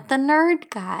getting with the nerd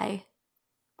guy.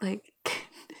 Like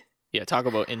yeah, talk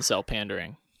about incel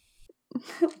pandering.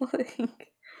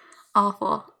 Like,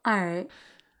 awful. All right.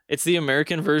 It's the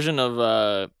American version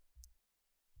of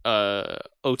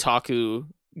otaku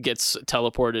gets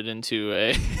teleported into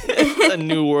a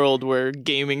new world where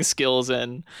gaming skills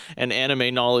and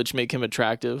anime knowledge make him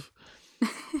attractive.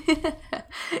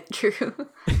 True.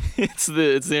 It's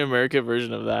the American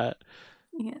version of that.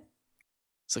 Yeah.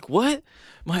 It's like, what?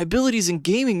 My abilities in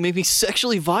gaming make me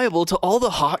sexually viable to all the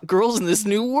hot girls in this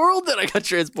new world that I got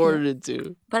transported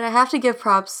into. But I have to give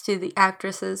props to the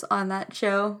actresses on that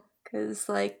show, because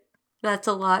like that's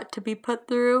a lot to be put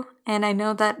through, and I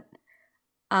know that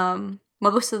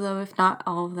most of them, if not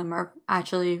all of them, are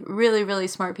actually really, really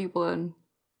smart people in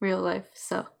real life.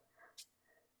 So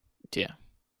yeah,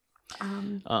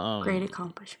 great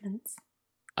accomplishments.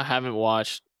 I haven't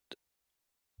watched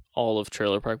all of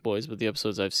Trailer Park Boys, but the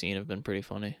episodes I've seen have been pretty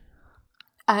funny.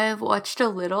 I've watched a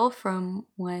little from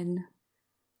when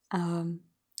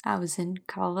I was in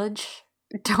college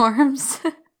dorms.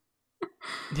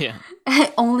 Yeah.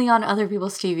 Only on other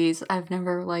people's TVs. I've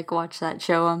never like watched that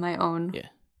show on my own. Yeah.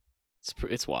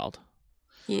 It's wild.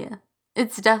 Yeah.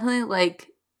 It's definitely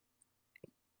like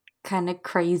kind of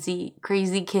crazy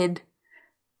kid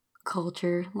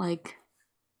culture. Like,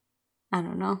 I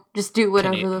don't know. Just do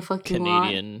whatever the fuck you want.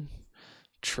 Canadian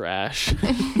trash.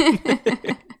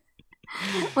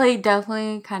 Like,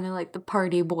 definitely kind of like the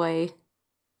party boy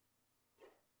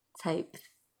type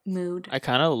mood. I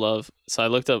kind of love... So I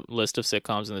looked up list of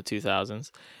sitcoms in the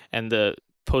 2000s, and the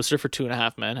poster for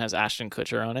 2.5 Men has Ashton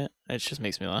Kutcher on it. It just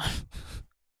makes me laugh.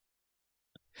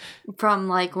 From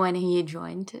like when he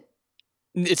joined.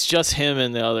 It's just him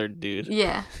and the other dude.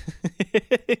 Yeah.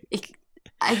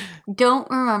 I don't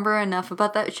remember enough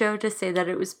about that show to say that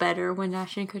it was better when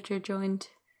Ashton Kutcher joined.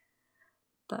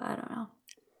 But I don't know.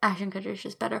 Ashton Kutcher's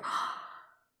just better.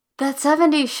 That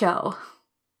 70s show.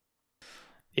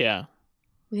 Yeah.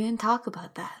 We didn't talk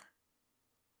about that.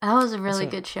 That was a really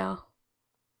good show.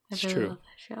 I really love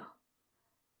that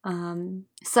show.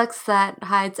 Sucks that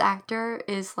Hyde's actor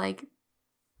is like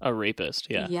A rapist,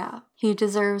 yeah. Yeah. He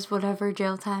deserves whatever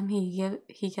jail time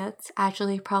he gets.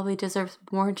 Actually, probably deserves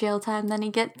more jail time than he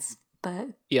gets, but...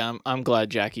 Yeah, I'm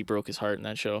glad Jackie broke his heart in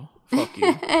that show. Fuck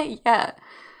you. Yeah.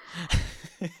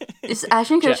 Is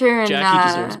Ashton Kutcher Jackie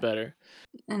deserves better.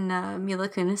 and Mila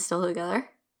Kunis still together?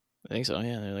 I think so,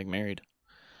 yeah. They're like married.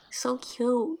 So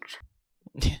cute.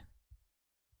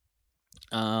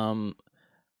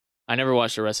 I never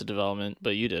watched Arrested Development,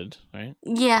 but you did, right?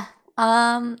 Yeah.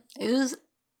 It was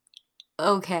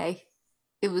okay.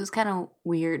 It was kind of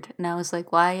weird, and I was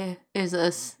like, why is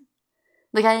this?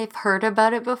 Like, I've heard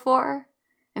about it before.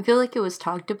 I feel like it was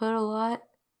talked about a lot.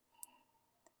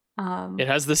 It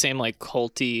has the same like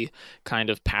culty kind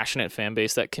of passionate fan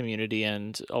base that Community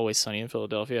and Always Sunny in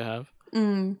Philadelphia have.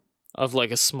 Of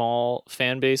like a small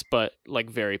fan base, but like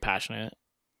very passionate.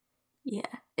 Yeah.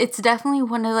 It's definitely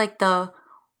one of like the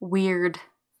weird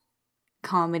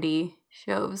comedy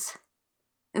shows.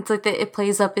 It's like it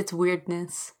plays up its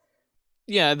weirdness.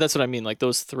 Yeah, that's what I mean. Like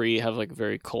those three have like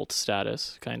very cult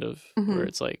status, kind of, where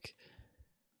it's like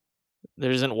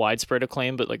there isn't widespread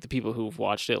acclaim, but like the people who've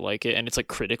watched it like it, and it's like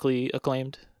critically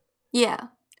acclaimed. Yeah.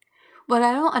 What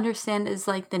I don't understand is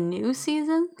like the new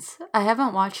seasons. I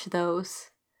haven't watched those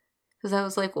because I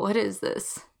was like, what is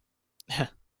this?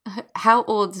 How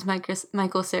old is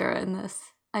Michael Cera in this?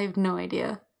 I have no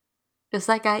idea. Does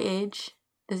that guy age?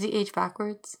 Does he age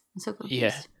backwards? I'm so confused.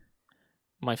 Yeah.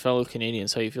 My fellow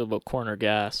Canadians, how you feel about Corner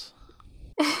Gas?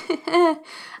 I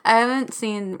haven't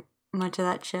seen much of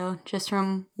that show, just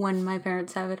from when my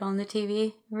parents have it on the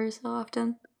TV every so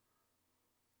often.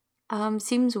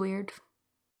 Seems weird.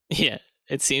 Yeah,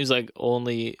 it seems like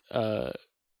only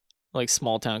like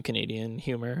small town Canadian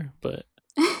humor, but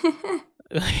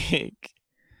like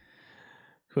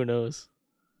who knows?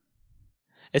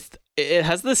 It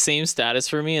has the same status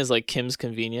for me as like Kim's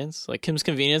Convenience. Like Kim's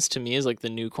Convenience to me is like the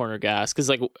new Corner Gas, because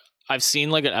like I've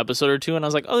seen like an episode or two and I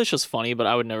was like, oh, this show's funny, but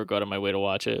I would never go out of my way to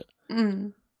watch it.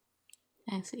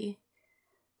 I see.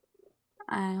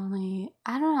 I don't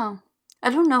know. I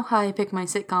don't know how I pick my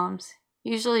sitcoms.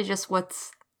 Usually just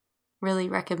what's really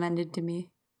recommended to me.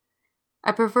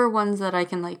 I prefer ones that I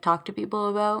can like talk to people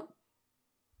about.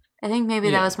 I think maybe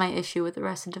that was my issue with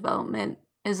Arrested Development.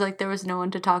 Is like there was no one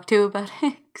to talk to about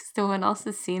it because no one else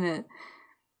has seen it.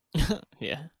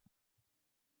 Yeah.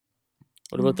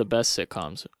 What about the best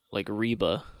sitcoms like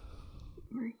Reba?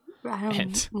 I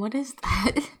don't. What is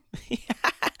that?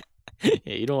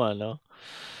 Yeah, you don't want to know.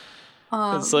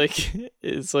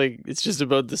 It's just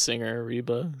about the singer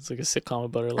Reba. It's like a sitcom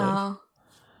about her life.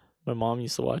 My mom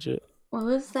used to watch it. What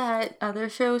was that other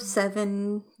show?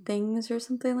 7 Things or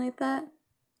something like that?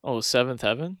 Oh, Seventh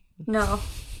Heaven? No.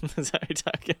 Is that what you're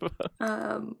talking about?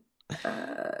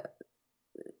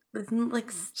 Isn't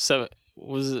like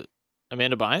was it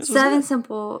Amanda Bynes? 6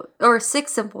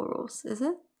 Simple Rules, is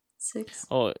it? 6.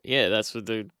 Oh yeah, that's what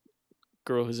the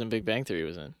girl who's in Big Bang Theory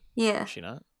was in. Yeah. Was she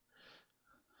not?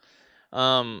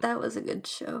 That was a good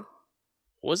show.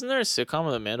 Wasn't there a sitcom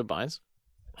with Amanda Bynes?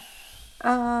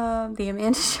 The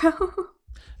Amanda Show?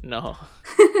 No.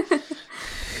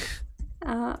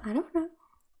 I don't know.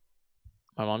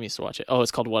 My mom used to watch it. Oh, it's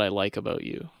called What I Like About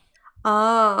You.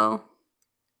 Oh.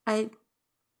 I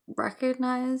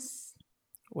recognize.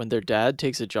 When their dad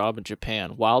takes a job in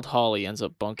Japan, Wild Holly ends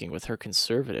up bunking with her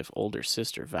conservative older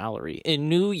sister Valerie in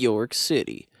New York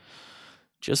City.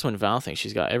 Just when Val thinks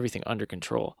she's got everything under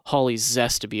control, Holly's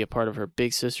zest to be a part of her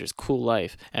big sister's cool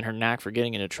life and her knack for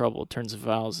getting into trouble turns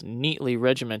Val's neatly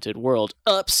regimented world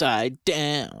upside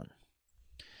down.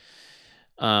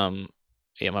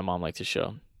 Yeah, my mom liked the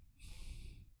show.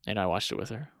 And I watched it with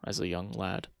her as a young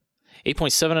lad.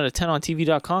 8.7 out of 10 on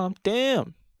TV.com.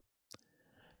 Damn.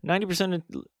 90%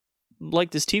 like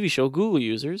this TV show, Google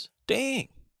users. Dang.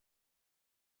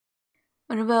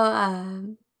 What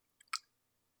about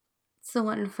it's the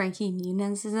one Frankie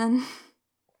Muniz is in?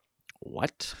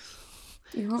 What?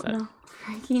 You don't know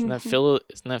Frankie? Isn't that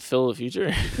Phil the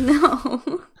Future?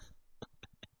 No.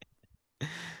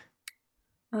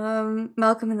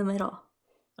 Malcolm in the Middle.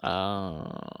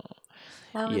 Oh.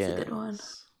 That was a good one.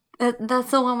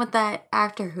 That's the one with that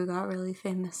actor who got really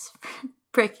famous for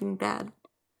Breaking Bad.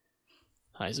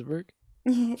 Heisenberg?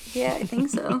 Yeah, I think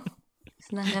so.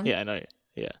 Isn't that him? Yeah, I know.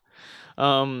 Yeah.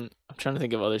 I'm trying to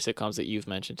think of other sitcoms that you've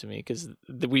mentioned to me, because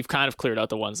we've kind of cleared out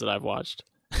the ones that I've watched.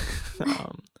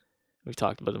 We've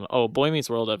talked about them. Oh, Boy Meets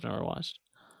World I've never watched.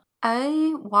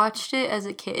 I watched it as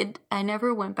a kid. I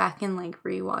never went back and like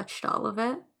rewatched all of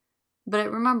it, but I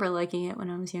remember liking it when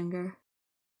I was younger.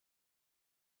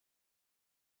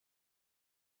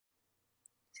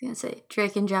 I was gonna say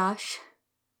Drake and Josh.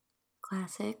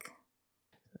 Classic.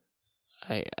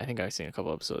 I think I've seen a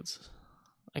couple episodes.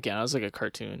 Again, I was like a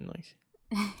cartoon like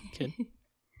kid.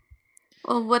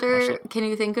 Well, Watched can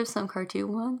you think of some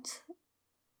cartoon ones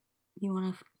you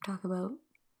want to talk about?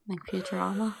 Like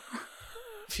Futurama?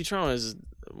 Futurama is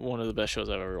one of the best shows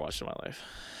I've ever watched in my life.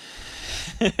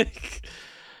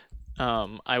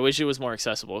 I wish it was more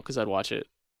accessible because I'd watch it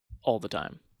all the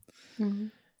time. Mm-hmm.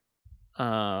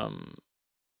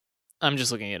 I'm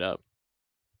just looking it up.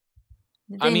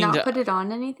 Did they not put it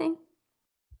on anything?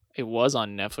 It was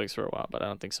on Netflix for a while, but I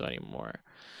don't think so anymore.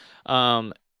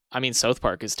 I mean, South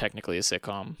Park is technically a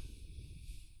sitcom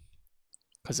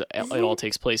because it all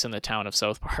takes place in the town of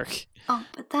South Park. Oh,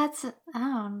 but that's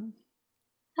I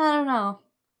don't know.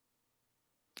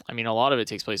 I mean, a lot of it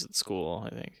takes place at school,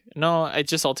 I think. No, it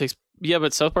just all takes... Yeah,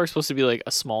 but South Park's supposed to be like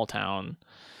a small town.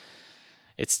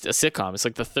 It's a sitcom. It's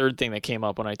like the third thing that came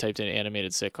up when I typed in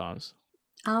animated sitcoms.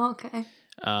 Oh, okay.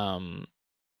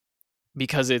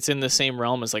 Because it's in the same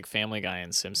realm as like Family Guy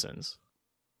and Simpsons.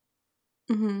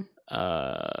 Mm-hmm.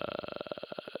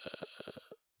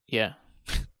 Yeah.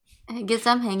 I guess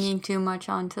I'm hanging too much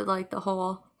onto like the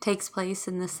whole takes place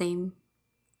in the same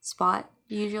spot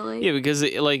usually. Yeah, because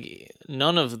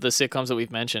none of the sitcoms that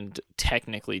we've mentioned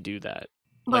technically do that.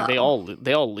 Like Well,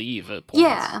 they all leave at points.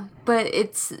 Yeah, but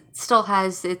it still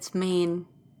has its main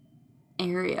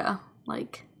area,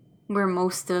 like where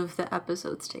most of the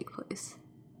episodes take place.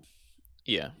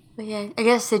 Yeah. But yeah, I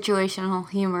guess situational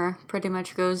humor pretty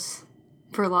much goes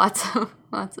for lots of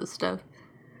stuff.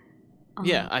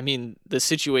 Yeah, I mean, the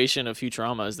situation of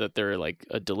Futurama is that they're like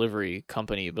a delivery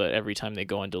company, but every time they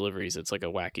go on deliveries, it's like a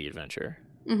wacky adventure.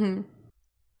 Mm-hmm.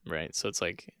 Right? So it's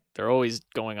like they're always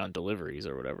going on deliveries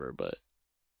or whatever, but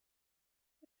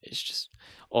it's just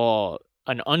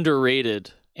an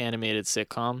underrated animated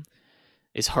sitcom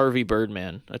is Harvey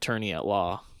Birdman, Attorney at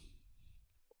Law.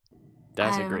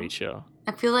 That's a great show.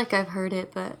 I feel like I've heard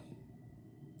it, but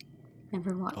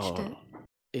never watched it.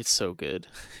 It's so good.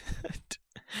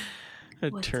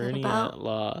 What's Attorney it about? at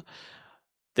Law.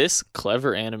 This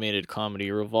clever animated comedy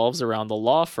revolves around the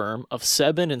law firm of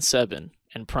Sebin and Sebin,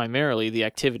 and primarily the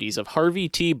activities of Harvey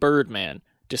T. Birdman,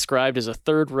 described as a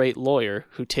third-rate lawyer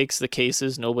who takes the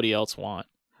cases nobody else wants.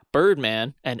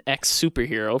 Birdman, an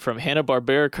ex-superhero from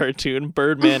Hanna-Barbera cartoon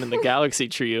Birdman and the Galaxy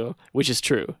Trio, which is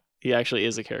true. He actually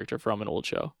is a character from an old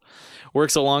show.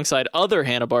 Works alongside other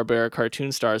Hanna-Barbera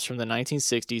cartoon stars from the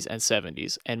 1960s and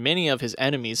 70s, and many of his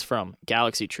enemies from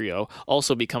Galaxy Trio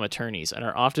also become attorneys and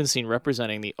are often seen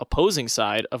representing the opposing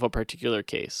side of a particular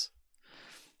case.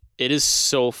 It is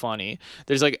so funny.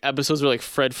 There's like episodes where like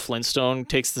Fred Flintstone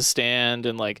takes the stand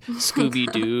and like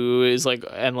Scooby-Doo is like,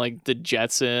 and like the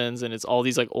Jetsons, and it's all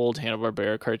these like old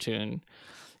Hanna-Barbera cartoon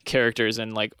characters,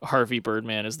 and like Harvey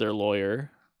Birdman is their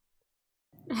lawyer.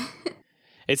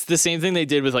 It's the same thing they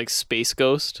did with like Space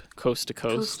Ghost, Coast to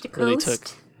Coast, where they took,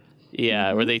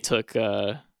 where they took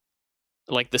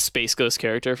like the Space Ghost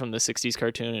character from the 60s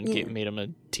cartoon and made him a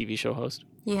TV show host.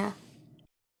 Yeah.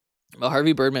 Well,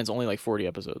 Harvey Birdman's only like 40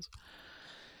 episodes.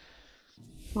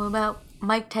 What about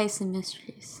Mike Tyson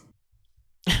Mysteries?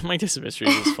 Mike Tyson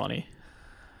Mysteries is funny.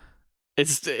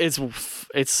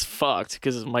 It's fucked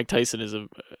because Mike Tyson is a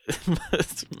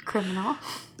criminal.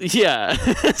 Yeah.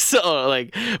 So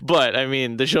like, but I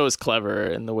mean, the show is clever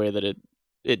in the way that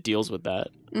it deals with that.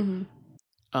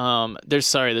 Mm-hmm.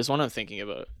 There's one I'm thinking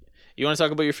about. You want to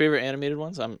talk about your favorite animated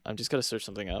ones? I'm just gonna search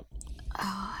something up.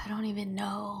 Oh, I don't even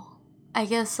know. I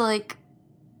guess like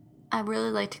I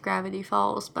really liked Gravity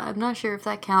Falls, but I'm not sure if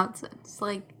that counts. It's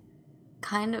like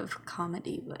kind of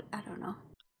comedy, but I don't know.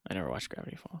 I never watched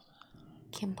Gravity Falls.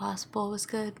 Kim Possible was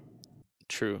good.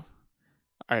 True.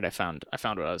 All right, I found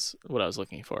what I was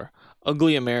looking for.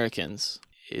 Ugly Americans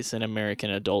is an American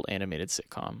adult animated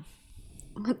sitcom.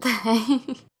 What the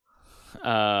heck?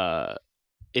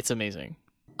 It's amazing.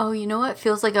 Oh, you know what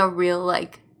feels like a real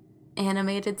like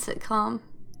animated sitcom?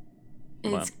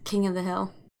 It's King of the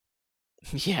Hill.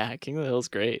 Yeah, King of the Hill's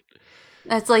great.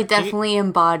 That's like definitely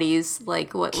embodies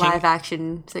like what live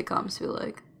action sitcoms feel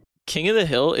like. King of the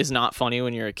Hill is not funny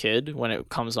when you're a kid when it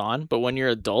comes on, but when you're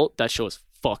an adult, that show is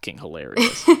fucking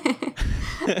hilarious.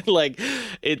 Like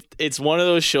it's one of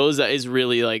those shows that is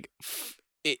really like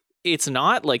it's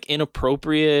not like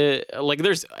inappropriate. Like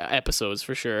there's episodes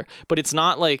for sure, but it's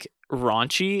not like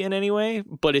raunchy in any way,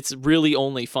 but it's really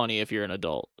only funny if you're an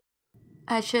adult.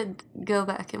 I should go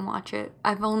back and watch it.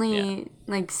 I've only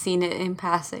like seen it in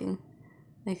passing,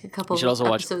 like a couple of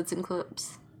episodes and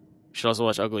clips. You should also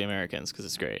watch Ugly Americans because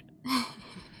it's great.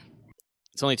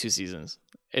 It's only 2 seasons.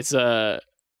 It's about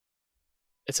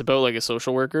like a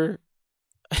social worker,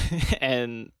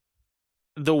 and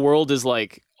the world is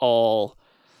like all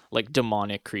like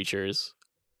demonic creatures.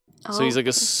 So he's like a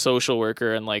Okay. social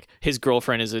worker, and like his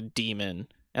girlfriend is a demon,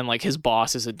 and like his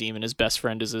boss is a demon, his best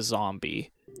friend is a zombie,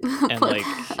 and What like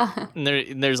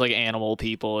the- there's like animal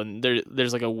people, and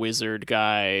there's like a wizard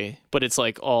guy, but it's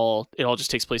like it all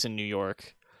just takes place in New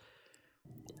York.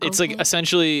 It's like Okay.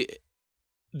 essentially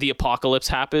the apocalypse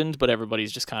happened, but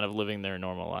everybody's just kind of living their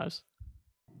normal lives.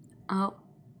 Oh.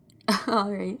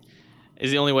 All right.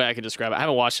 Is the only way I could describe it. I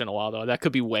haven't watched it in a while though. That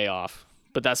could be way off,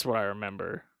 but that's what I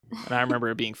remember, and I remember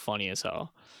it being funny as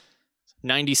hell.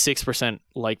 96%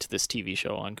 liked this TV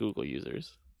show on Google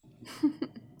users,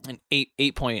 and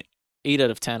 8.8 out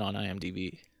of 10 on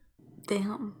IMDb.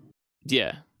 Damn.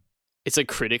 Yeah, it's like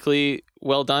critically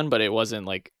well done, but it wasn't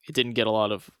like it didn't get a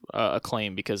lot of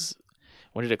acclaim because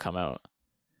when did it come out?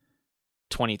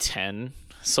 2010.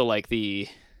 So like the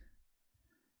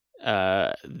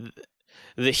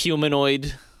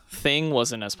humanoid thing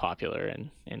wasn't as popular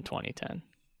in 2010.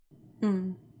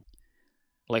 Mm.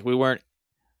 Like we weren't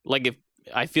like if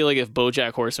I feel like if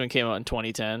BoJack Horseman came out in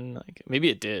 2010, like maybe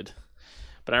it did,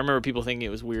 but I remember people thinking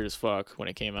it was weird as fuck when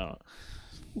it came out.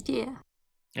 Yeah.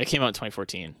 It came out in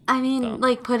 2014. I mean, So.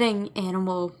 like putting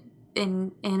animals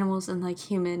in like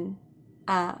human,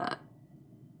 like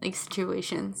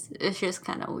situations. It's just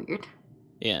kind of weird.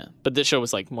 Yeah, but this show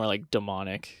was like more like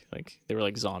demonic. Like they were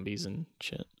like zombies and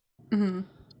shit. Mm-hmm.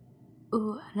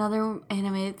 Ooh, another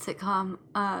animated sitcom.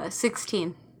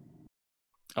 16.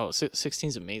 Oh, 16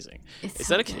 is amazing. It's Is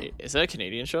so that good. is that a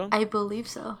Canadian show? I believe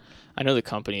so. I know the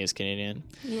company is Canadian.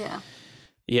 Yeah.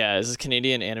 Yeah, this is a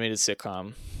Canadian animated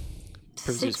sitcom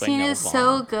produced by 16 Noah is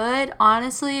so Vaughn. good.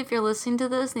 Honestly, if you're listening to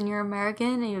this and you're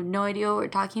American and you have no idea what we're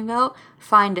talking about,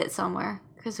 find it somewhere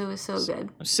because it was so good.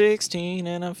 I'm 16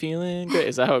 and I'm feeling great.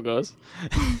 Is that how it goes?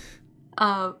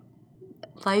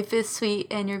 Life is sweet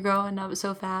and you're growing up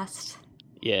so fast.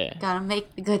 Yeah. Gotta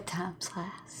make the good times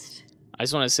last. I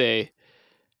just want to say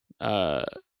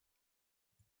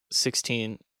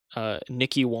 16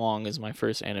 Nikki Wong is my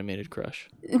first animated crush.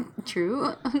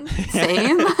 True.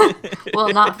 Same.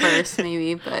 Well, not first,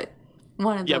 maybe, but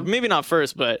one of Yeah, them. maybe not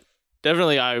first, but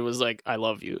definitely I was like, I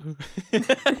love you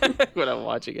when I'm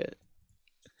watching it.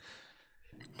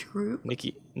 True.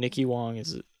 Nikki Wong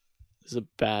is a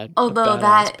Although badass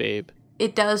that- babe.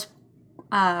 It does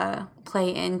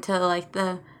play into like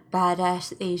the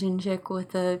badass Asian chick with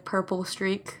the purple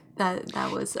streak.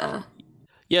 That was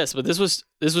Yes, but this was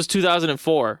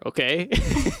 2004. Okay,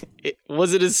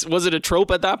 was it a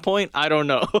trope at that point? I don't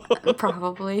know.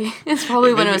 probably it's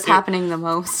probably when it was happening the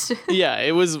most. Yeah,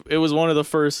 it was one of the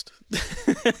first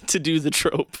to do the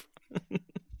trope.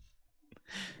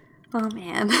 Oh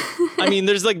man. I mean,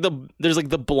 there's like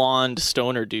the blonde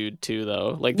stoner dude too,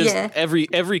 though. Like, there's Yeah.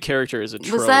 every character is a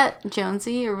trope. Was that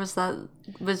Jonesy or was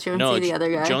Jonesy no? the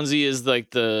other guy? Jonesy is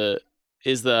like the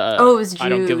Oh, it was I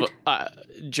don't give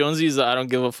Jude. Jonesy is the I don't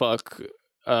give a fuck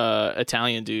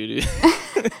Italian dude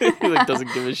who like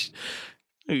doesn't give a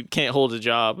who can't hold a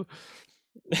job.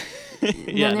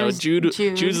 Yeah, no, there's Jude's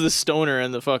Jude. the stoner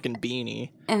and the fucking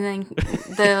beanie. And then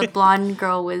the blonde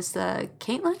girl was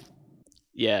Caitlin.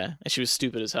 Yeah, and she was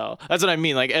stupid as hell. That's what I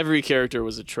mean. Like every character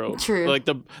was a trope. True. Like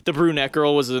the brunette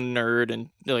girl was a nerd and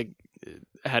like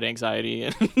had anxiety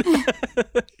and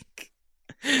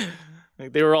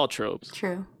like they were all tropes.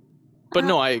 True. But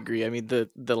no, I agree. I mean the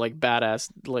like badass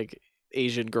like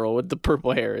Asian girl with the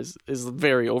purple hair is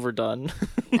very overdone.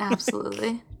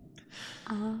 Absolutely.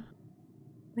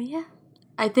 But yeah,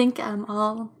 I think I'm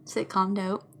all sitcomed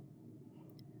out.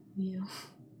 You.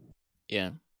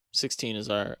 Yeah. 16 is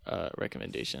our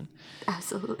recommendation.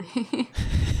 Absolutely.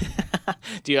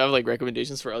 Do you have like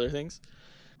recommendations for other things?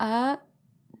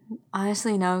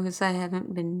 Honestly, no, because I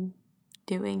haven't been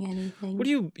doing anything. What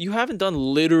do you haven't done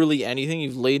literally anything?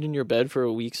 You've laid in your bed for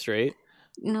a week straight?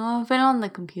 No, I've been on the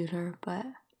computer, but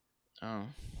Oh.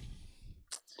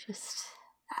 just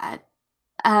I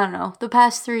don't know. The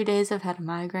past 3 days I've had a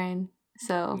migraine,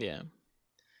 so Yeah.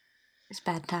 it's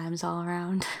bad times all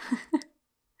around.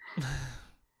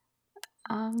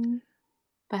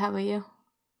 But how about you?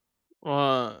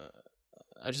 Well,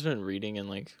 I've just been reading and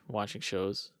like watching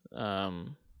shows. But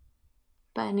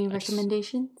any I just-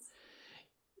 recommendations?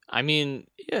 I mean,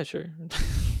 yeah, sure.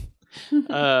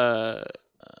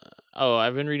 Oh,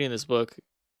 I've been reading this book.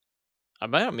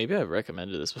 Maybe I've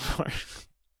recommended this before.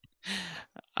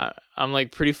 I'm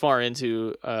like pretty far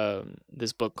into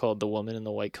this book called The Woman in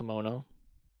the White Kimono.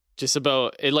 Just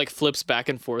about it like flips back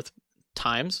and forth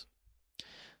times.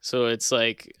 So it's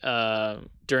like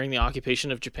during the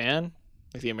occupation of Japan,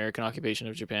 like the American occupation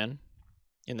of Japan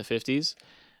in the 50s.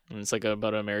 And it's like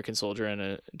about an American soldier and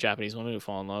a Japanese woman who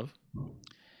fall in love.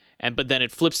 But then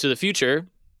it flips to the future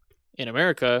in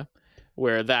America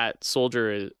where that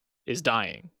soldier is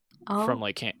dying Oh, from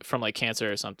like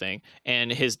cancer or something,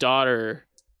 and his daughter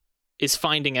is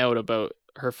finding out about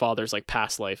her father's like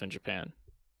past life in Japan.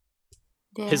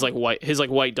 damn. His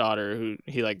white daughter who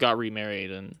he like got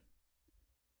remarried and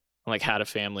like had a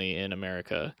family in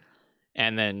America.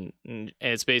 And then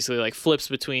it's basically like flips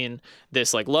between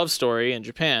this like love story in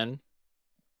Japan,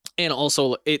 and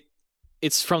also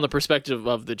it's from the perspective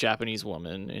of the Japanese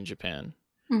woman in Japan,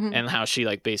 Mhm. and how she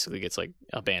like basically gets like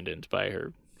abandoned by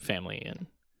her family, and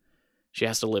she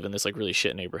has to live in this like really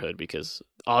shit neighborhood because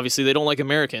obviously they don't like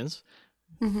Americans.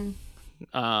 Mhm.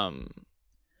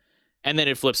 And then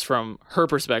it flips from her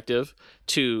perspective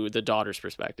to the daughter's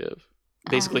perspective,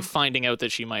 basically Ah. finding out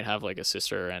that she might have like a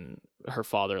sister and her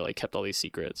father like kept all these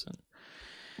secrets. And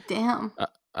Damn.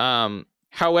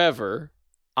 however,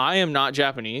 I am not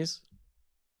Japanese,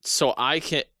 so I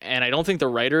can, and I don't think the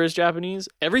writer is Japanese.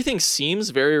 Everything seems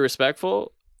very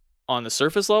respectful on the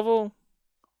surface level,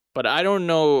 but I don't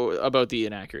know about the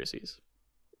inaccuracies.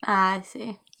 I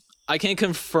see. I can't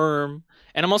confirm,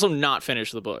 and I'm also not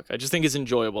finished the book. I just think it's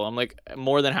enjoyable. I'm like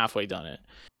more than halfway done it.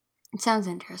 It sounds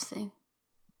interesting.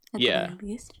 At the Yeah.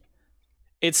 very least.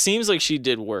 It seems like she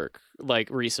did work, like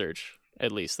research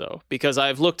at least though, because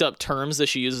I've looked up terms that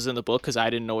she uses in the book because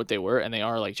I didn't know what they were, and they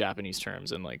are like Japanese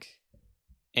terms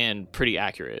and pretty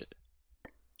accurate.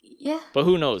 Yeah. But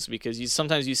who knows? Because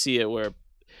sometimes you see it where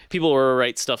people will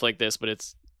write stuff like this, but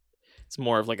it's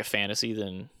more of like a fantasy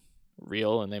than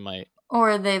real, and they might.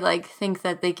 Or they like think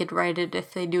that they could write it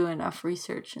if they do enough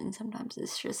research, and sometimes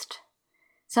it's just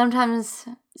sometimes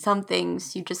some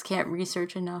things you just can't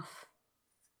research enough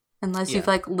unless you've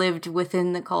like lived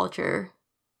within the culture.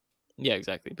 Yeah,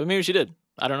 exactly. But maybe she did.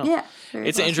 I don't know. Yeah, very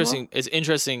It's an possible.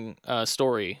 interesting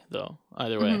story though.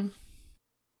 Either way. Mhm.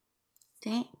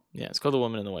 Dang. Yeah, it's called The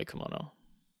Woman in the White Kimono.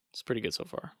 It's pretty good so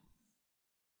far.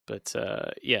 But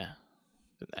yeah,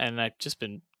 and I've just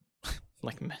been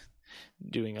like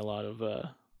doing a lot of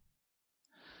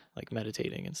like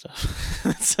meditating and stuff.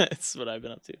 That's what I've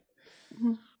been up to.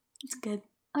 Mhm. It's good.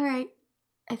 All right.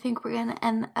 I think we're going to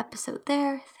end the episode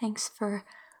there. Thanks for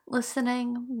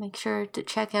listening. Make sure to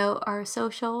check out our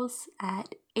socials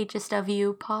at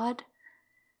HSW Pod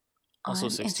Also on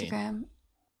 16. Instagram.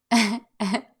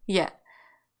 Yeah.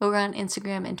 We're on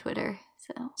Instagram and Twitter.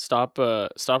 So Stop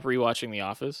rewatching The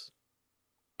Office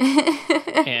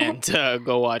and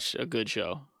go watch a good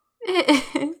show.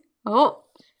 Oh,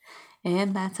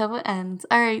 and that's how it ends.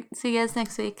 All right. See you guys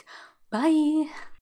next week. Bye.